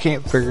 They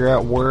can't figure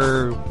out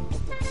where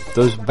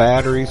those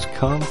batteries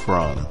come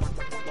from.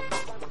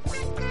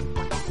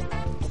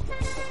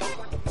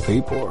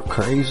 People are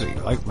crazy.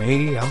 Like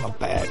me, I'm a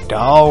bad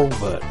dog,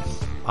 but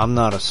I'm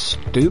not a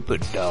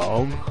stupid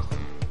dog.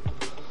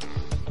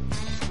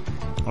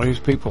 Are these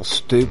people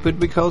stupid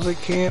because they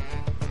can't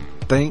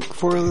think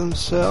for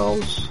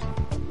themselves?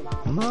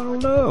 I don't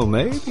know,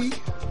 maybe.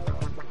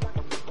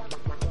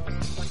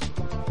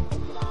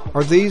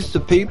 Are these the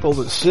people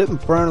that sit in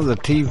front of the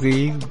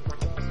TV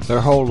their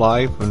whole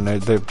life and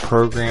they're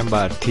programmed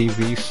by a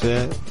TV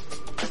set?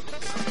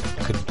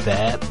 Could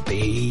that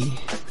be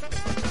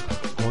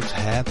what's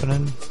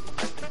happening?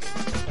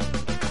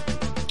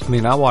 I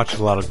mean, I watched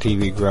a lot of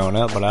TV growing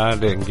up, but I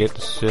didn't get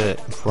to sit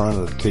in front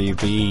of the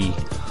TV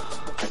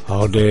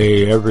all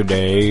day, every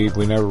day.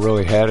 We never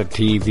really had a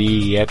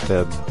TV at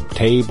the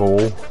table.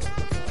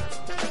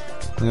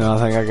 You know, I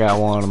think I got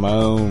one of my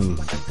own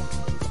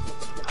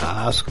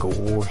high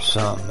school or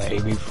something,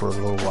 maybe, for a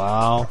little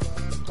while.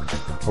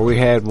 Or we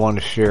had one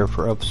to share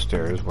for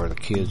upstairs where the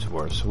kids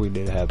were, so we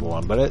did have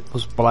one. But it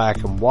was black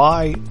and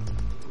white.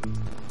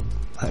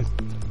 Had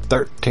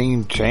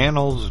 13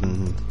 channels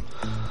and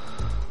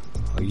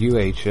a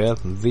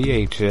UHF and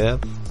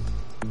VHF.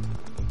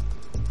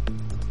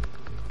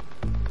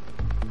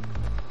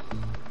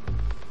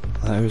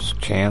 There's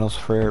channels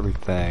for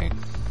everything.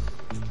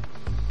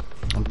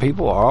 And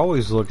people are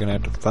always looking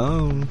at the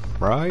phone,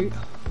 right?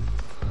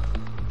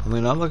 I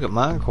mean, I look at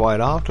mine quite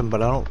often,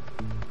 but I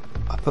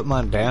put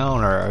mine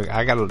down, or if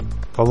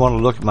I want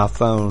to look at my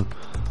phone,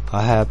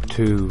 I have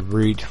to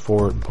reach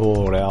for it and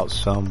pull it out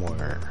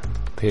somewhere.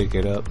 Pick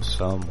it up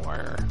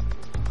somewhere.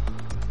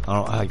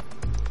 I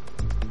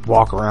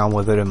walk around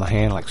with it in my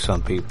hand like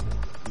some people.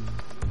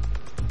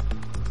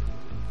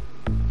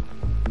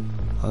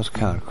 That's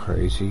kind of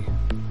crazy.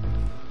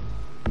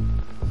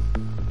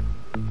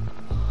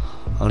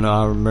 I know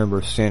I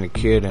remember seeing a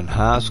kid in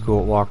high school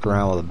that walked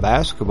around with a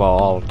basketball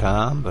all the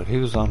time, but he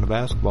was on the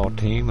basketball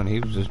team and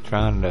he was just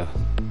trying to,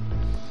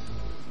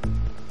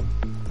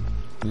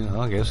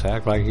 I guess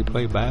act like he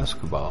played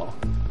basketball.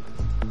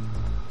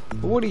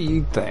 But what do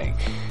you think?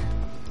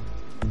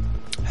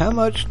 How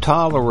much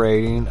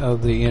tolerating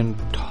of the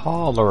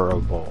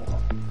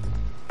intolerable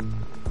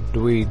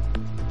do we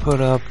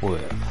put up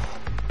with?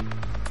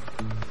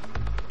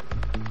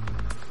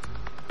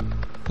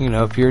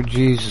 If you're a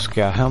Jesus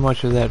guy, how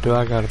much of that do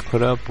I got to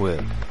put up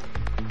with?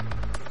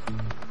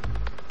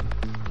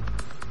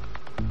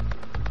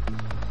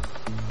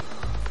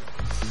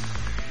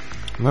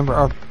 Remember,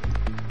 our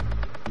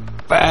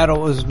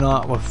battle is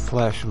not with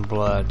flesh and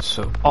blood,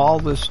 so all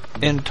this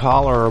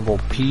intolerable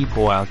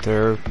people out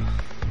there,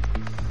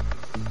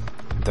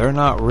 they're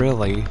not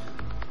really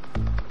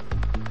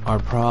our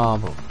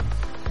problem.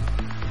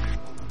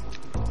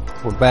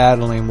 We're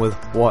battling with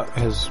what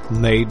has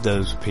made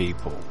those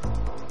people.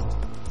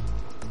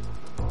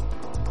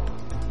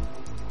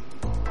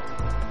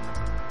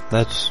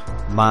 That's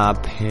my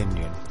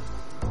opinion.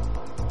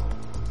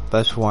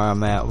 That's where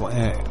I'm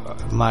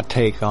at. My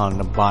take on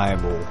the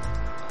Bible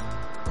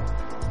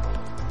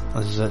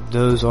is that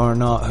those are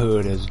not who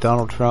it is.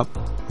 Donald Trump,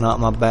 not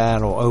my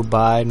battle. Oh,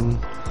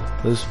 Biden,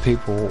 those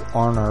people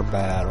aren't our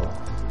battle.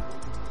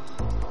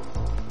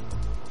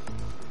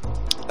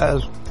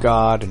 As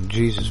God and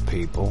Jesus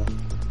people.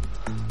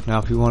 Now,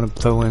 if you want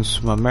to throw in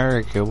some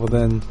America, well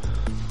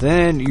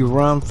then you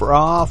run for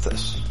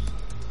office.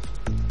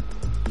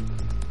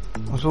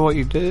 That's what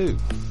you do.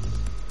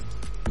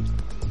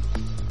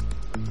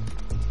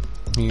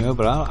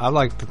 But I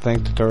like to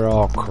think that they're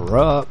all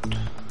corrupt.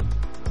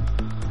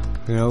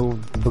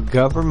 The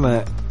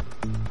government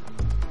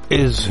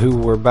is who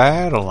we're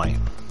battling.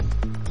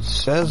 It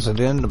says it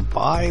in the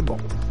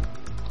Bible.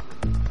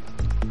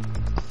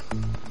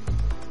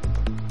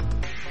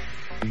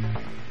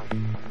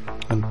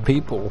 And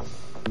people,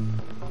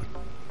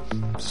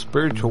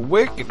 spiritual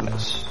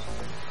wickedness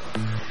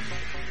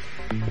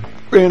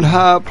in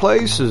high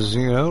places,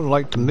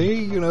 like to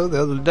me,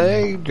 the other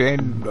day,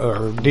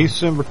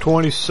 December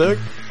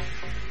 26th,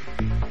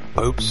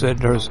 Pope said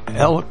there's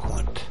elegant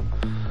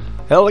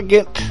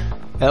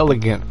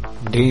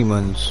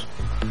demons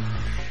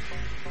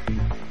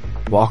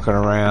walking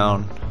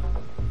around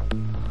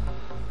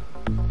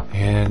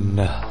in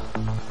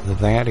the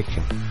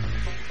Vatican.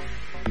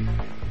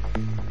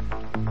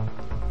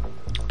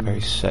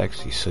 Very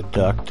sexy,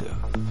 seductive,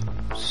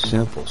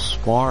 simple,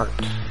 smart.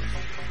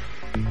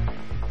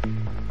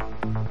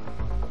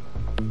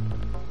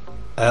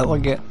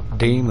 Elegant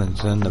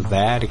demons in the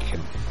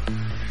Vatican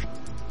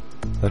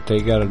that they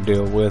got to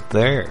deal with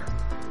there.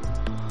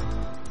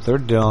 They're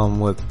dealing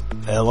with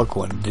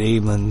eloquent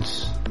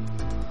demons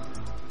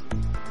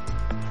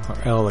or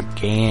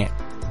elegant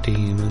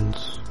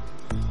demons.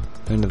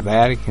 in the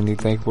Vatican? Do you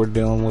think we're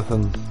dealing with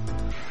them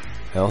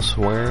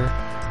elsewhere?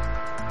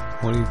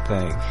 What do you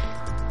think?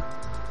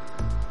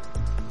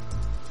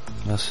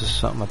 That's just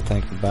something I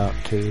think about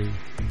too.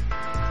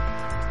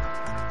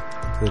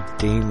 The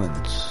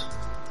demons.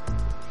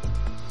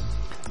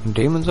 And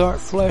demons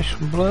aren't flesh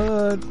and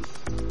blood,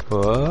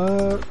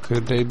 but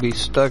could they be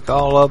stuck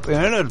all up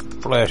in it,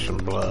 flesh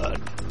and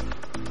blood?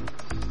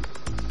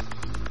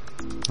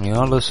 You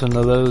know, listen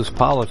to those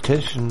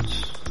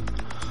politicians.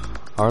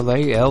 Are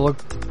they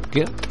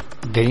elegant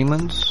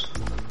demons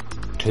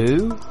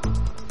too?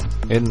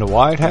 In the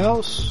White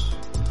House?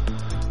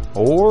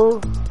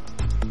 Or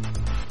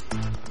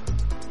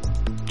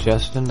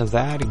just in the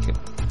Vatican?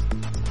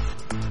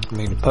 I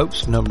mean, the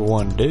Pope's the number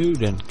one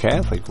dude in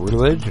Catholic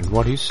religion.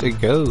 What he say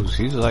goes.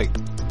 He's like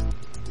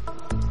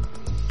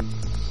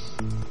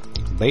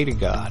beta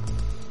God,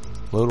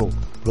 little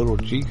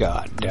G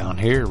God down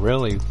here.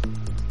 Really,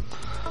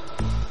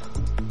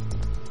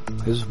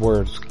 his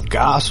word's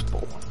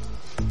gospel.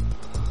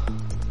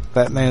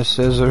 That man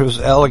says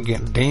there's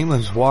elegant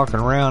demons walking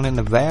around in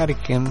the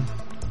Vatican.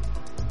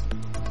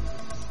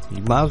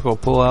 You might as well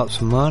pull out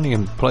some money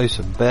and place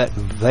a bet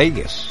in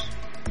Vegas.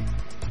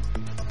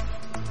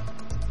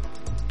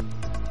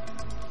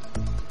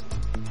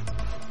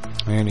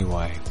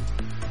 Anyway,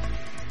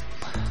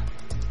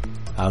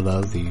 I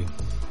love you.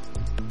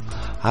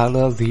 I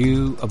love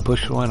you, a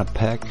bushel and a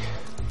peck.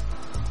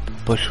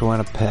 Bushel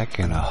and a peck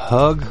and a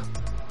hug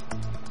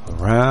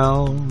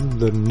around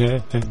the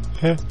neck.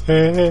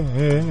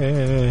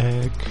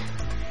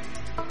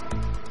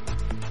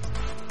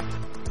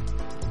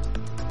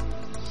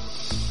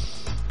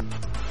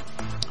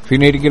 If you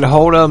need to get a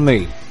hold of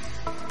me,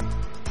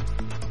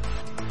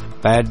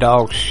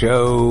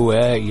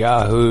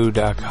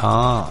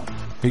 BadDogShow@yahoo.com.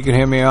 You can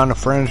hear me on the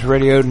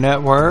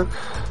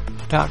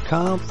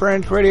FringeRadioNetwork.com,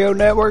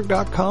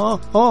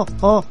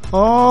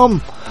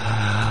 FringeRadioNetwork.com.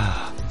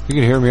 You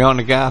can hear me on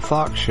the Guy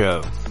Fawkes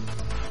Show.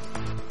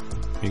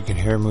 You can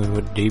hear me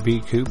with DB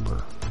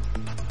Cooper.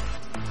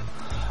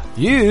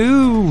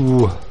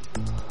 You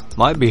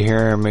might be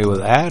hearing me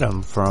with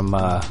Adam from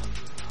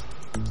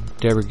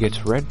Deborah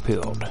Gets Red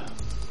Pilled.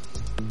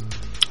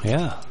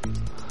 Yeah.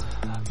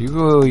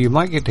 You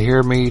might get to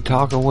hear me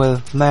talking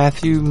with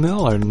Matthew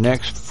Miller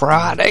next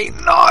Friday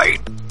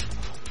night.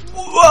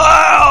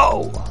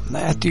 Wow!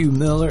 Matthew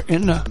Miller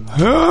in the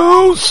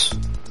house.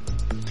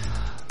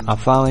 I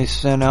finally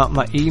sent out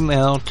my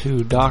email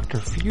to Dr.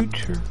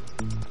 Future.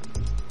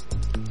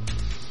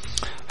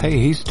 Hey,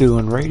 he's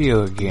doing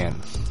radio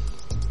again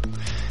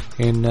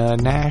in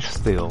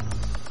Nashville.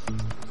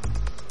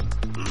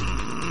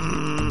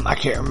 I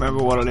can't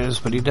remember what it is,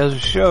 but he does a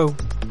show.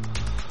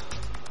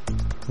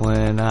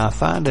 When I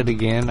find it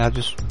again, I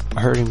just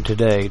heard him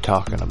today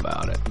talking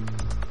about it.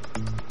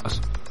 I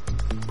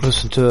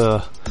listened to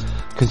a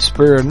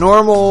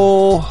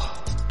Conspiranormal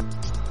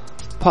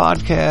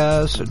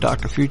podcast that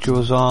Dr. Future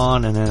was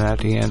on, and then at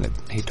the end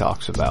he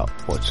talks about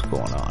what's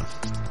going on.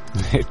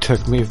 It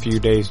took me a few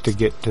days to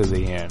get to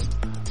the end.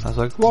 I was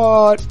like,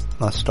 what?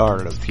 I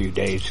started a few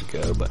days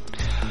ago, but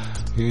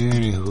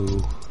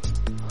anywho,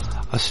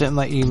 I sent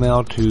my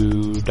email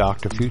to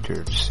Dr.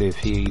 Future to see if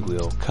he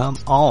will come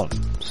on.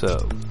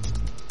 So,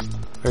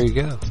 there you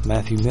go.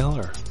 Matthew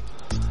Miller.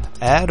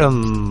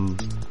 Adam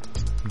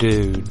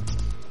dude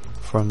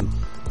from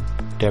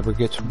Deborah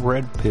Gets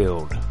Red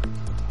Pilled.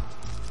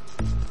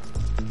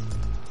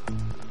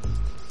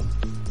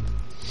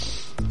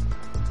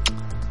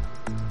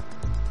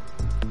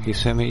 He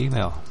sent me an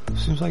email.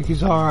 Seems like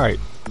he's alright.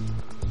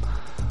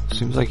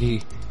 Seems like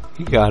he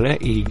got an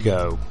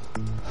ego.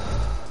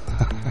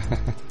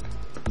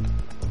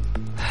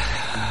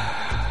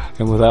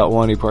 And without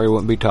one, he probably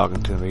wouldn't be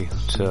talking to me.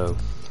 So,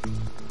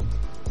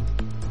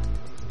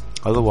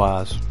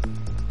 otherwise,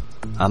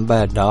 I'm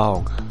Bad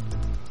Dog.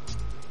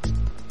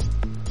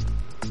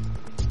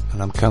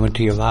 And I'm coming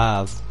to you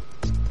live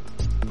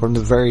from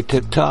the very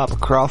tip top of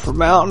Crawford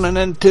Mountain. And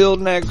until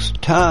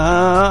next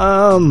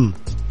time,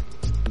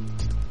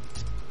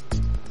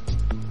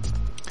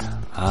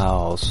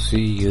 I'll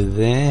see you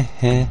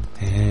then.